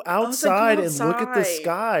 Like, go outside and look at the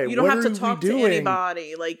sky. You don't What have to are talk we to doing?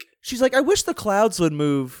 anybody. Like, she's like, I wish the clouds would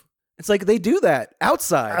move. It's like, they do that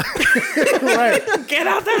outside. Right. Get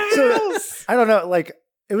out the house. I don't know. Like,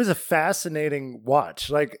 it was a fascinating watch.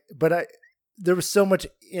 Like, but there was so much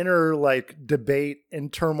inner like debate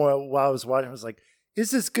and turmoil while I was watching. I was like,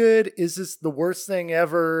 is this good? Is this the worst thing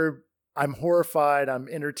ever? I'm horrified. I'm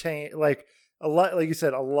entertained. Like a lot, like you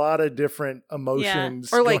said, a lot of different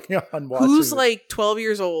emotions. Or like, going on watching who's it. like 12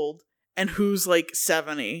 years old and who's like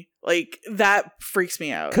 70? Like that freaks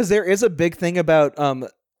me out. Because there is a big thing about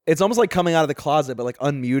it's almost like coming out of the closet, but like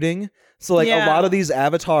unmuting. So like a lot of these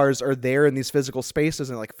avatars are there in these physical spaces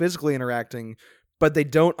and like physically interacting, but they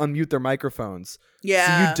don't unmute their microphones. Yeah.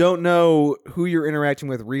 So you don't know who you're interacting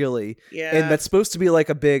with really. Yeah. And that's supposed to be like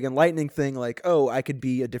a big enlightening thing, like, oh, I could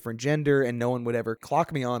be a different gender and no one would ever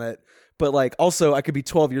clock me on it. But like also I could be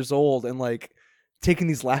 12 years old and like taking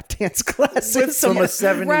these lap dance classes. With some From a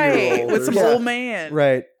 70-year-old. with some Yeah. old man.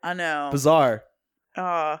 Right. I know. Bizarre.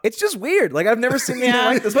 It's just weird. Like I've never seen anything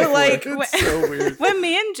like this But before. like, It's so weird. When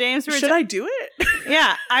me and James were should I do it?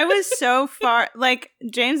 Yeah, I was so far like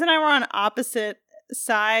James and I were on opposite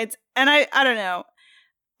sides and I don't know.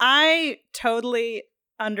 I totally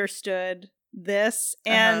understood this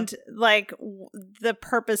and like the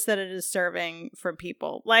purpose that it is serving for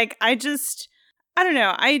people. Like I don't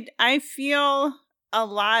know. I feel a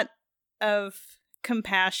lot of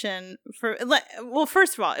compassion for well,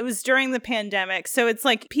 first of all, it was during the pandemic, so it's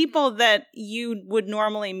like people that you would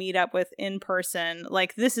normally meet up with in person,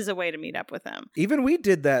 like this is a way to meet up with them. Even we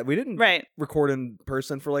did that. We didn't record in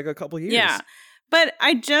person for like a couple years. Yeah. But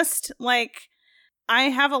I just like I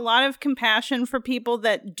have a lot of compassion for people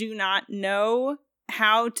that do not know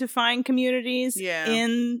how to find communities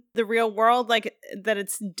in the real world, like that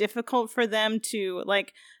it's difficult for them to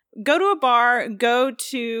like go to a bar, go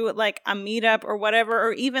to like a meetup or whatever,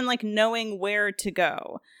 or even like knowing where to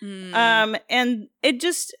go. And it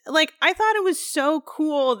just like, I thought it was so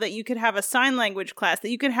cool that you could have a sign language class, that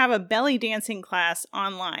you could have a belly dancing class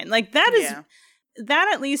online. Like that is,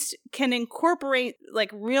 that at least can incorporate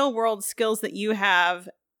like real world skills that you have.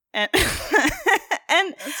 And,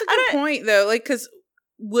 and that's a good point though. Like, cause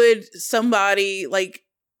would somebody like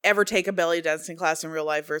ever take a belly dancing class in real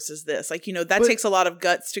life versus this? Like, you know, that takes a lot of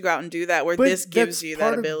guts to go out and do that, where this gives you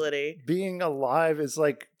that ability. Being alive is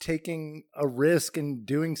like taking a risk and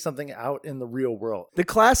doing something out in the real world. The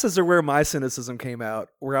classes are where my cynicism came out,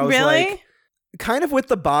 where I was like, kind of with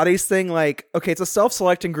the bodies thing, like, okay, it's a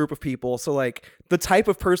self-selecting group of people, so like the type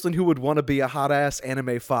of person who would want to be a hot-ass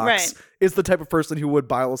anime fox is the type of person who would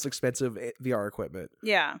buy all this expensive VR equipment.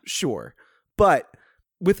 Yeah. Sure. But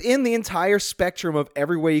within the entire spectrum of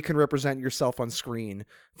every way you can represent yourself on screen,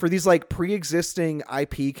 for these like pre-existing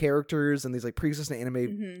IP characters and these like pre-existing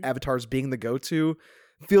anime avatars being the go-to,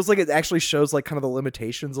 feels like it actually shows like kind of the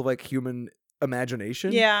limitations of like human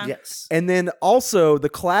imagination. Yeah. Yes. And then also the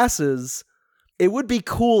classes, it would be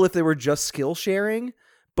cool if they were just skill sharing,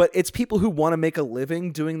 but it's people who want to make a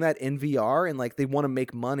living doing that in VR, and like they want to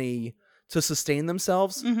make money to sustain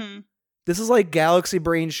themselves. This is like galaxy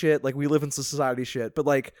brain shit, like we live in society shit, but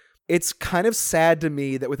like it's kind of sad to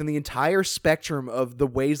me that within the entire spectrum of the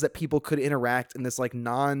ways that people could interact in this like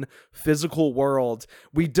non-physical world,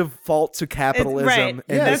 we default to capitalism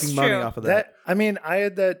and making money off of that. I mean, I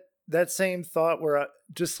had that same thought where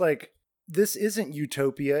just like, this isn't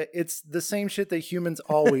utopia. It's the same shit that humans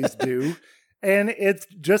always do. And it's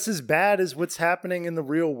just as bad as what's happening in the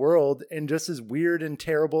real world, and just as weird and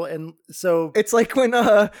terrible. And so it's like when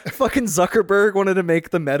fucking Zuckerberg wanted to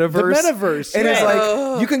make the metaverse. And it's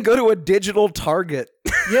like, you can go to a digital Target.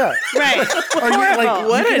 Yeah. Right. Or like,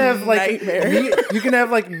 what you can a have like nightmare. you can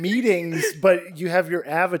have like meetings, but you have your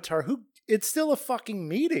avatar who it's still a fucking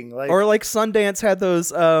meeting. Like, or like Sundance had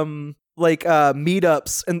those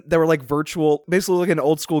meetups, and they were like virtual, basically like an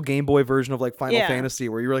old school Game Boy version of like Final Fantasy,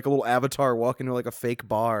 where you're like a little avatar walking to like a fake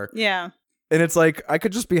bar. Yeah. And it's like, I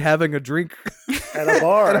could just be having a drink at a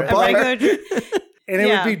bar. at a bar. And it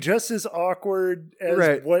would be just as awkward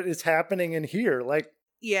as what is happening in here. Like,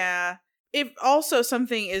 yeah. If also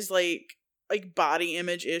something is like body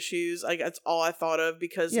image issues, like that's all I thought of,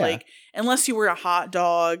 because like unless you were a hot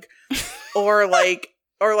dog or like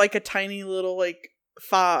a tiny little like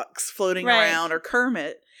fox floating around, or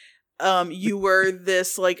Kermit, you were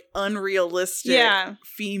this like unrealistic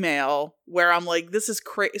female, where I'm like, this is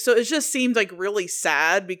crazy. So it just seemed like really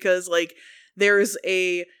sad, because like there's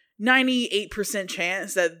a 98%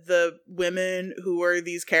 chance that the women who are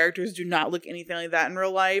these characters do not look anything like that in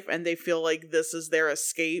real life, and they feel like this is their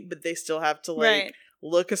escape, but they still have to like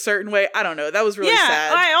look a certain way. I don't know. That was really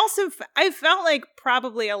sad. I felt like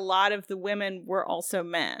probably a lot of the women were also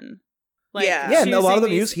men. Like, and a lot of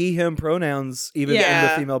them use he, him pronouns even in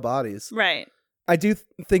the female bodies. Right. I do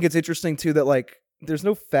think it's interesting too that like there's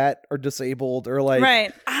no fat or disabled or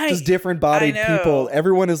like just different bodied people.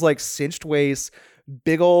 Everyone is like cinched waist,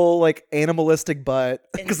 big ol' like animalistic butt,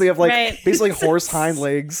 because they have like basically horse hind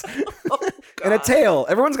legs and a tail.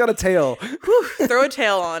 Everyone's got a tail. Throw a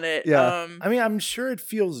tail on it. Yeah. I mean, I'm sure it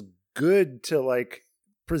feels good to like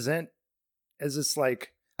present as this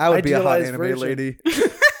like I would be a hot anime version. lady.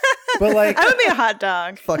 But like, I would be a hot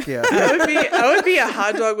dog. Fuck yeah. I would be a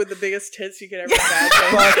hot dog with the biggest tits you could ever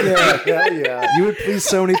imagine. Fuck yeah. Yeah. You would please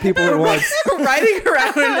so many people at once. Riding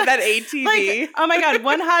around in that ATV. Like, oh my god,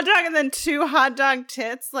 one hot dog and then two hot dog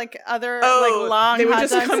tits, like other like long they would hot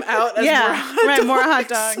just dogs. come out as more hot dogs. More hot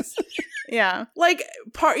dogs. Yeah. Like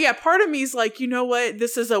part of me is like, you know what?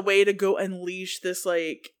 This is a way to go unleash this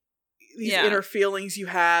like these inner feelings you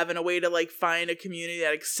have, and a way to like find a community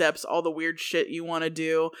that accepts all the weird shit you want to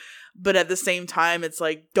do. But at the same time, it's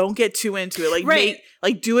like, don't get too into it.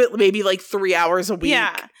 Like, do it maybe like 3 hours a week.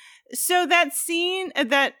 Yeah. So that scene,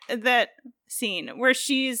 that scene where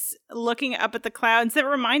she's looking up at the clouds, that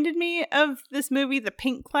reminded me of this movie, The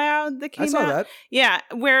Pink Cloud, that came out. I saw that. Yeah,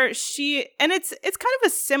 where it's kind of a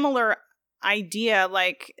similar idea.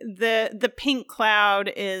 Like the pink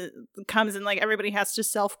cloud comes and like everybody has to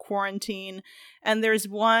self quarantine, and there's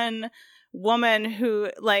one woman who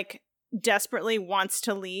like desperately wants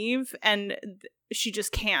to leave, and she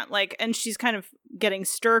just can't, like, and she's kind of getting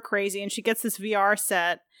stir crazy, and she gets this VR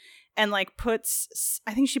set and like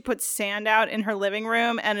I think she puts sand out in her living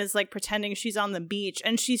room and is like pretending she's on the beach,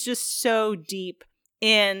 and she's just so deep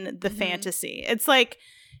in the fantasy. It's like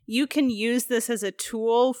you can use this as a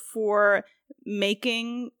tool for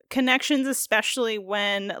making connections, especially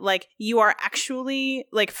when like you are actually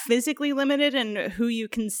like physically limited in who you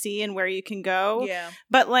can see and where you can go. Yeah.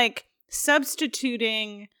 But like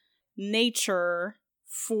substituting nature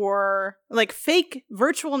for like fake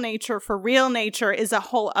virtual nature for real nature is a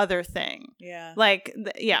whole other thing. Yeah. Like,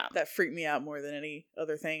 That freaked me out more than any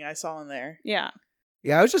other thing I saw in there. Yeah.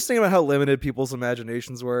 Yeah, I was just thinking about how limited people's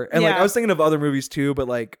imaginations were. And like Yeah. I was thinking of other movies too, but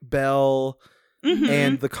like Belle Mhm.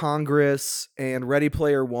 and The Congress and Ready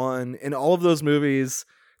Player One, and all of those movies,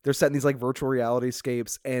 they're set in these like virtual reality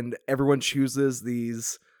scapes, and everyone chooses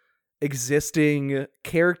these existing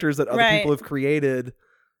characters that other Right. people have created.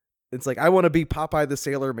 It's like, I want to be Popeye the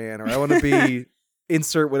Sailor Man, or I want to be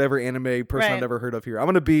insert whatever anime person I've Right. never heard of here. I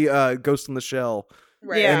want to be Ghost in the Shell.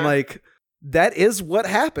 Right. Yeah. And like that is what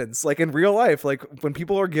happens like in real life. Like when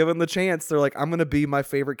people are given the chance, they're like, I'm going to be my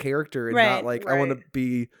favorite character, and Right, not like I want to right.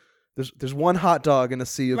 be there's one hot dog in a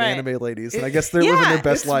sea of Right. anime ladies, and I guess they're living Yeah, their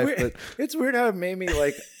best It's life. weird. But It's weird how it made me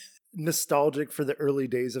like nostalgic for the early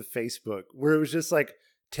days of Facebook, where it was just like,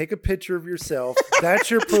 take a picture of yourself. That's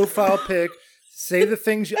your profile pic. Say the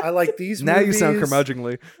things I like. These now you movies. sound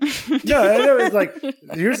curmudgeonly. No, I know. It's like,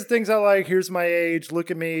 here's the things I like. Here's my age. Look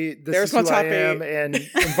at me. This There's is my who top I am, eight. and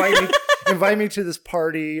invite me to this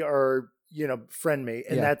party, or friend me,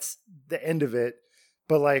 and Yeah. that's the end of it.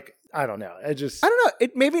 But like, I don't know. I don't know.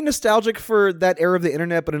 It may be nostalgic for that era of the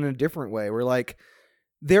internet, but in a different way. Where like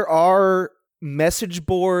there are message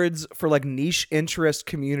boards for like niche interest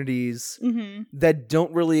communities Mm-hmm. that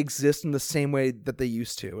don't really exist in the same way that they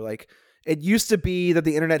used to. Like it used to be that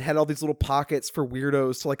the internet had all these little pockets for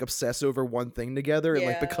weirdos to like obsess over one thing together and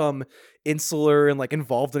like Yeah. become insular and like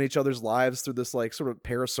involved in each other's lives through this like sort of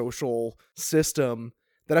parasocial system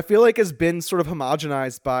that I feel like has been sort of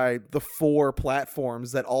homogenized by the 4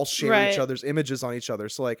 platforms that all share Right. each other's images on each other.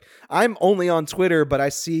 So like I'm only on Twitter, but I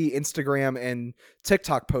see Instagram and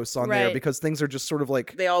TikTok posts on there Right. because things are just sort of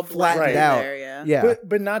like They all flattened blend in out. there, yeah. Yeah.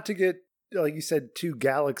 But not to get, like you said, too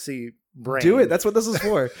galaxy brain. Do it. That's what this is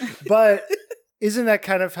for. But isn't that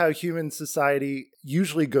kind of how human society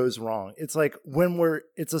usually goes wrong? It's like when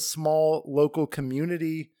it's a small local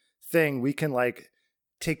community thing, we can like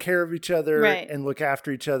take care of each other Right. and look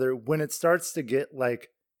after each other. When it starts to get like,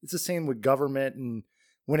 it's the same with government, and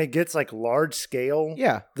when it gets like large scale,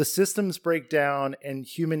 Yeah. the systems break down and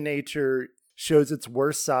human nature shows its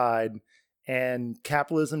worst side, and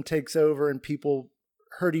capitalism takes over and people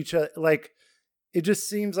hurt each other. Like, it just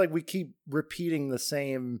seems like we keep repeating the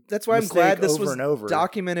same. That's why I'm mistake glad this over was and over.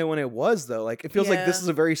 documented when it was, though. Like, it feels like this Yeah. is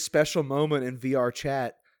a very special moment in VR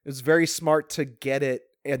chat. It was very smart to get it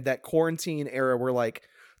in that quarantine era where, like,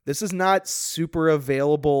 this is not super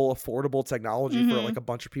available, affordable technology for, Mhm. like, a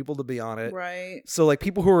bunch of people to be on it. Right. So, like,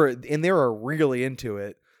 people who are in there are really into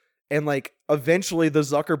it. And, like, eventually the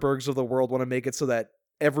Zuckerbergs of the world want to make it so that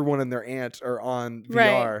everyone and their aunt are on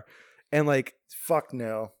VR. Right. And, like, Fuck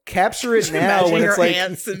no. capture it Just now imagine when your it's, like,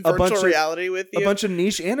 ants in a bunch virtual of- reality with you. a bunch of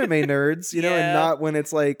niche anime nerds, and Yeah. not when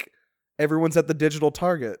it's like everyone's at the digital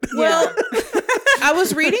Target. Well, I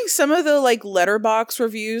was reading some of the like letterbox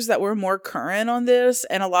reviews that were more current on this,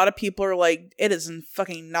 and a lot of people are like, it is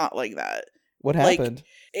fucking not like that. What Like, happened?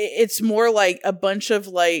 It's more like a bunch of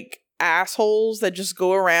like assholes that just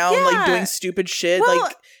go around like Yeah. doing stupid shit. Well-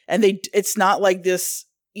 like, and it's not like this,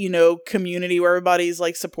 community where everybody's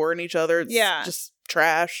like supporting each other. It's Yeah. just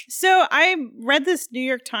trash. So I read this New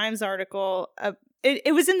York Times article.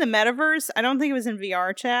 It was in the metaverse. I don't think it was in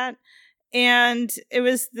VR chat. And it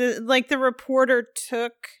was the reporter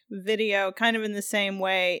took video kind of in the same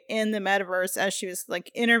way in the metaverse as she was like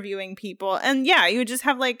interviewing people. And yeah, you would just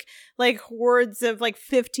have like hordes of like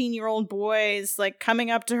 15-year-old boys like coming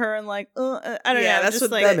up to her and like, I don't Yeah, know. that's just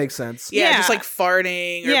what like, That makes sense. Yeah, Yeah. just like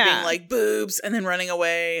farting or Yeah. being like boobs and then running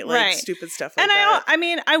away, like Right. stupid stuff like and that. I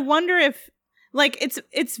mean, I wonder if like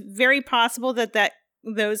it's very possible that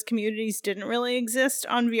those communities didn't really exist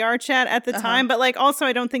on VR chat at the Uh-huh. time, but like also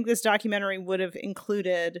I don't think this documentary would have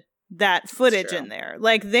included that footage true. in there.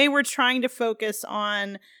 Like they were trying to focus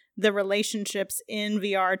on the relationships in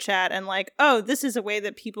VR chat and like, oh, this is a way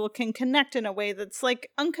that people can connect in a way that's like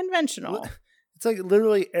unconventional. It's like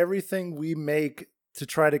literally everything we make to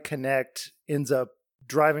try to connect ends up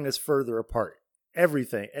driving us further apart.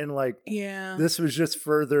 Everything. And like, Yeah. this was just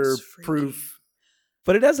further It's freaky. proof.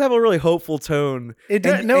 But it does have a really hopeful tone. It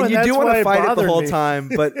does- and, no, and and you do that's want why to it fight it the bothered whole me. time.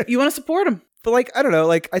 But You want to support them. but like I don't know.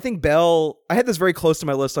 Like I think Belle. I had this very close to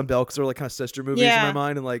my list on Belle because they're like kind of sister movies Yeah. in my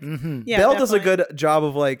mind, and like Mhm. Yeah, Belle does a definitely. good job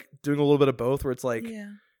of like doing a little bit of both. Where it's like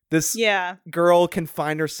this Yeah. girl can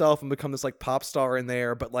find herself and become this like pop star in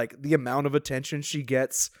there, but like the amount of attention she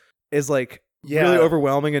gets is like really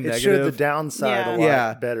overwhelming and it negative. showed the downside a lot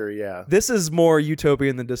Yeah. better. Yeah, This is more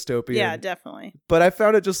utopian than dystopian. Yeah, definitely. But I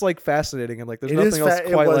found it just like fascinating and like there's nothing else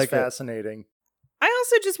it quite was like fascinating. I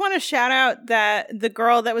also just want to shout out that the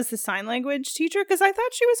girl that was the sign language teacher, because I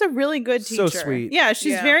thought she was a really good teacher. So sweet. Yeah,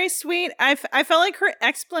 she's Yeah. very sweet. I felt like her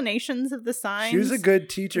explanations of the signs. She was a good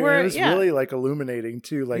teacher. And it was really like illuminating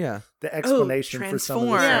too. Like the explanation for some of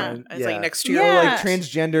the signs. It's like next year. Or like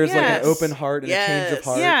transgender is like an Yes. open heart and a change of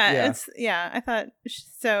heart. Yeah, I thought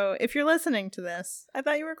so. If you're listening to this, I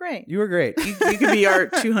thought you were great. You were great. You could be our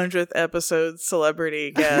 200th episode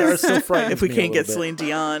celebrity guest if we can't get Celine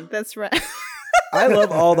Dion. That's right. I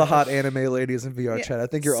love all the hot anime ladies in VR chat. I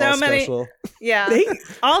think you're So all many- special. Yeah, They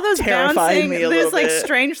all those terrified bouncing, me a those little like bit.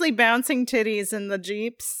 strangely bouncing titties in the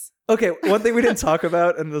jeeps. Okay, one thing we didn't talk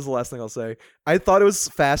about, and this is the last thing I'll say. I thought it was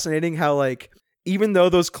fascinating how like even though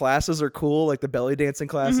those classes are cool, like the belly dancing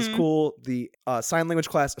class is cool, the sign language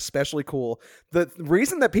class especially cool. The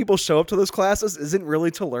reason that people show up to those classes isn't really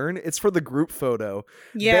to learn; it's for the group photo.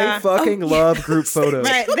 Yeah. They fucking love group photos.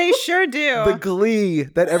 Right, they sure do. The glee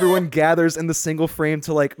that everyone gathers in the single frame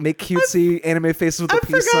to like make cutesy anime faces with the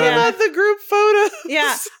peace sign. about the group photos.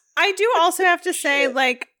 Yeah. I do also have to say,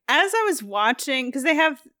 like, as I was watching, because they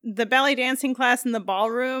have the belly dancing class and the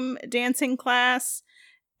ballroom dancing class,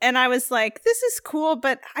 and I was like, this is cool,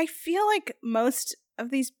 but I feel like most of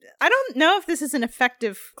these, I don't know if this is an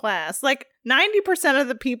effective class. Like, 90% of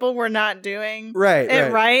the people were not doing it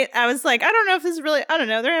right. I was like, I don't know if this is really, I don't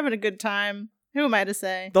know, they're having a good time. Who am I to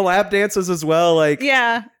say? The lap dances as well, like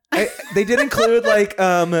Yeah. they did include like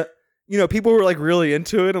you know, people were like really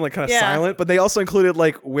into it and like kind of silent, but they also included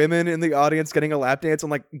like women in the audience getting a lap dance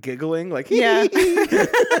and like giggling, like Yeah.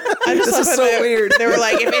 this is so weird. They were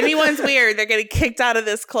like, if anyone's weird, they're getting kicked out of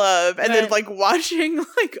this club. And then Right. like watching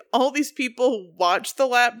like all these people watch the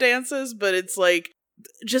lap dances, but it's like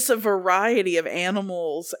just a variety of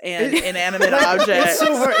animals and inanimate objects. It's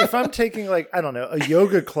so hard. If I'm taking like, I don't know, a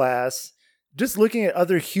yoga class, just looking at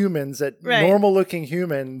other humans, at normal looking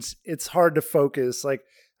humans, it's hard to focus. Like,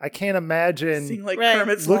 I can't imagine Seeing like Right.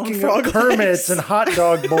 Kermit's long looking frog at Kermit's legs. and Hot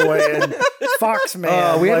Dog Boy and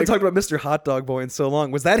Foxman. We haven't like, talked about Mr. Hot Dog Boy in so long.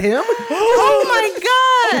 Was that him? Oh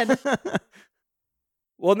my God.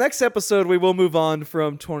 Well, next episode we will move on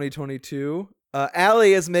from 2022.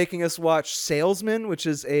 Allie is making us watch Salesman, which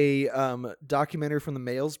is a documentary from the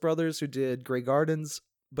Males brothers who did Grey Gardens,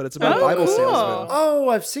 but it's about Bible cool. salesmen. Oh,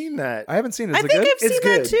 I've seen that. I haven't seen it. Is I it think good? I've seen It's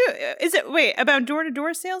that good. too. Is it, wait, about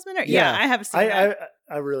door-to-door salesman? Or, Yeah. I have seen that.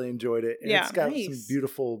 I really enjoyed it. And Yeah. it's got some Nice.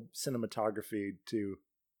 beautiful cinematography too.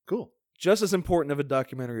 Cool. Just as important of a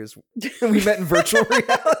documentary as We Met in Virtual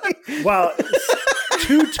Reality. Wow.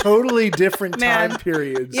 Two totally different Man. time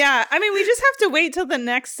periods. Yeah, I mean, we just have to wait till the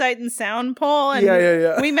next Sight and Sound poll, and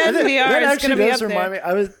Yeah. We Met in VR That is going actually to be up does remind there. me.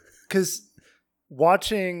 I was because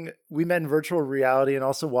watching We Met in Virtual Reality and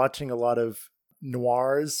also watching a lot of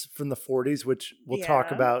noirs from the 40s, which we'll talk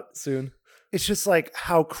Yeah. about. Soon. It's just like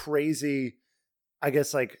how crazy, I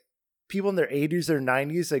guess, like people in their 80s or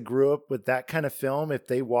 90s that grew up with that kind of film, if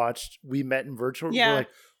they watched We Met in Virtual, Yeah. were like,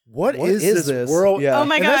 what What is is this this? world? Yeah. Oh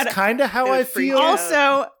my And God. that's kind of how It I would freak feel. me out.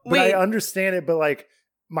 Also, But wait, I understand it, but like,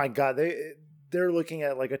 my God, they're looking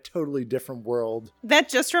at like a totally different world. that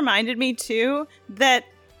just reminded me too that,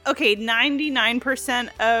 okay, 99%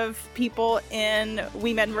 of people in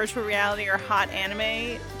We Met in Virtual Reality are hot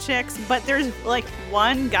anime chicks, but there's like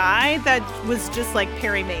one guy that was just like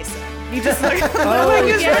Perry Mason. He just like, Oh,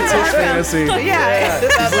 his That's his fantasy. Yeah. He's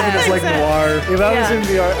looking at like noir. If I was in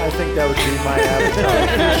VR, I think that would be my avatar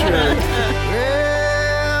for sure.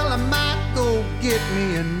 Well, I might go get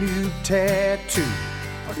me a new tattoo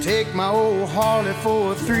or take my old Harley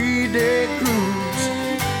for a 3-day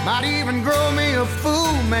cruise. Might even grow me a Fu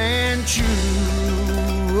Manchu.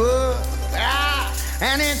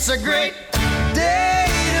 And it's a great day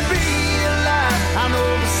to be alive. I know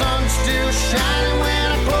the sun's still shining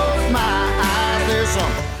when I close my eyes. There's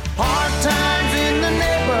some hard times in the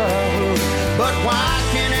neighborhood, but why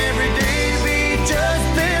can't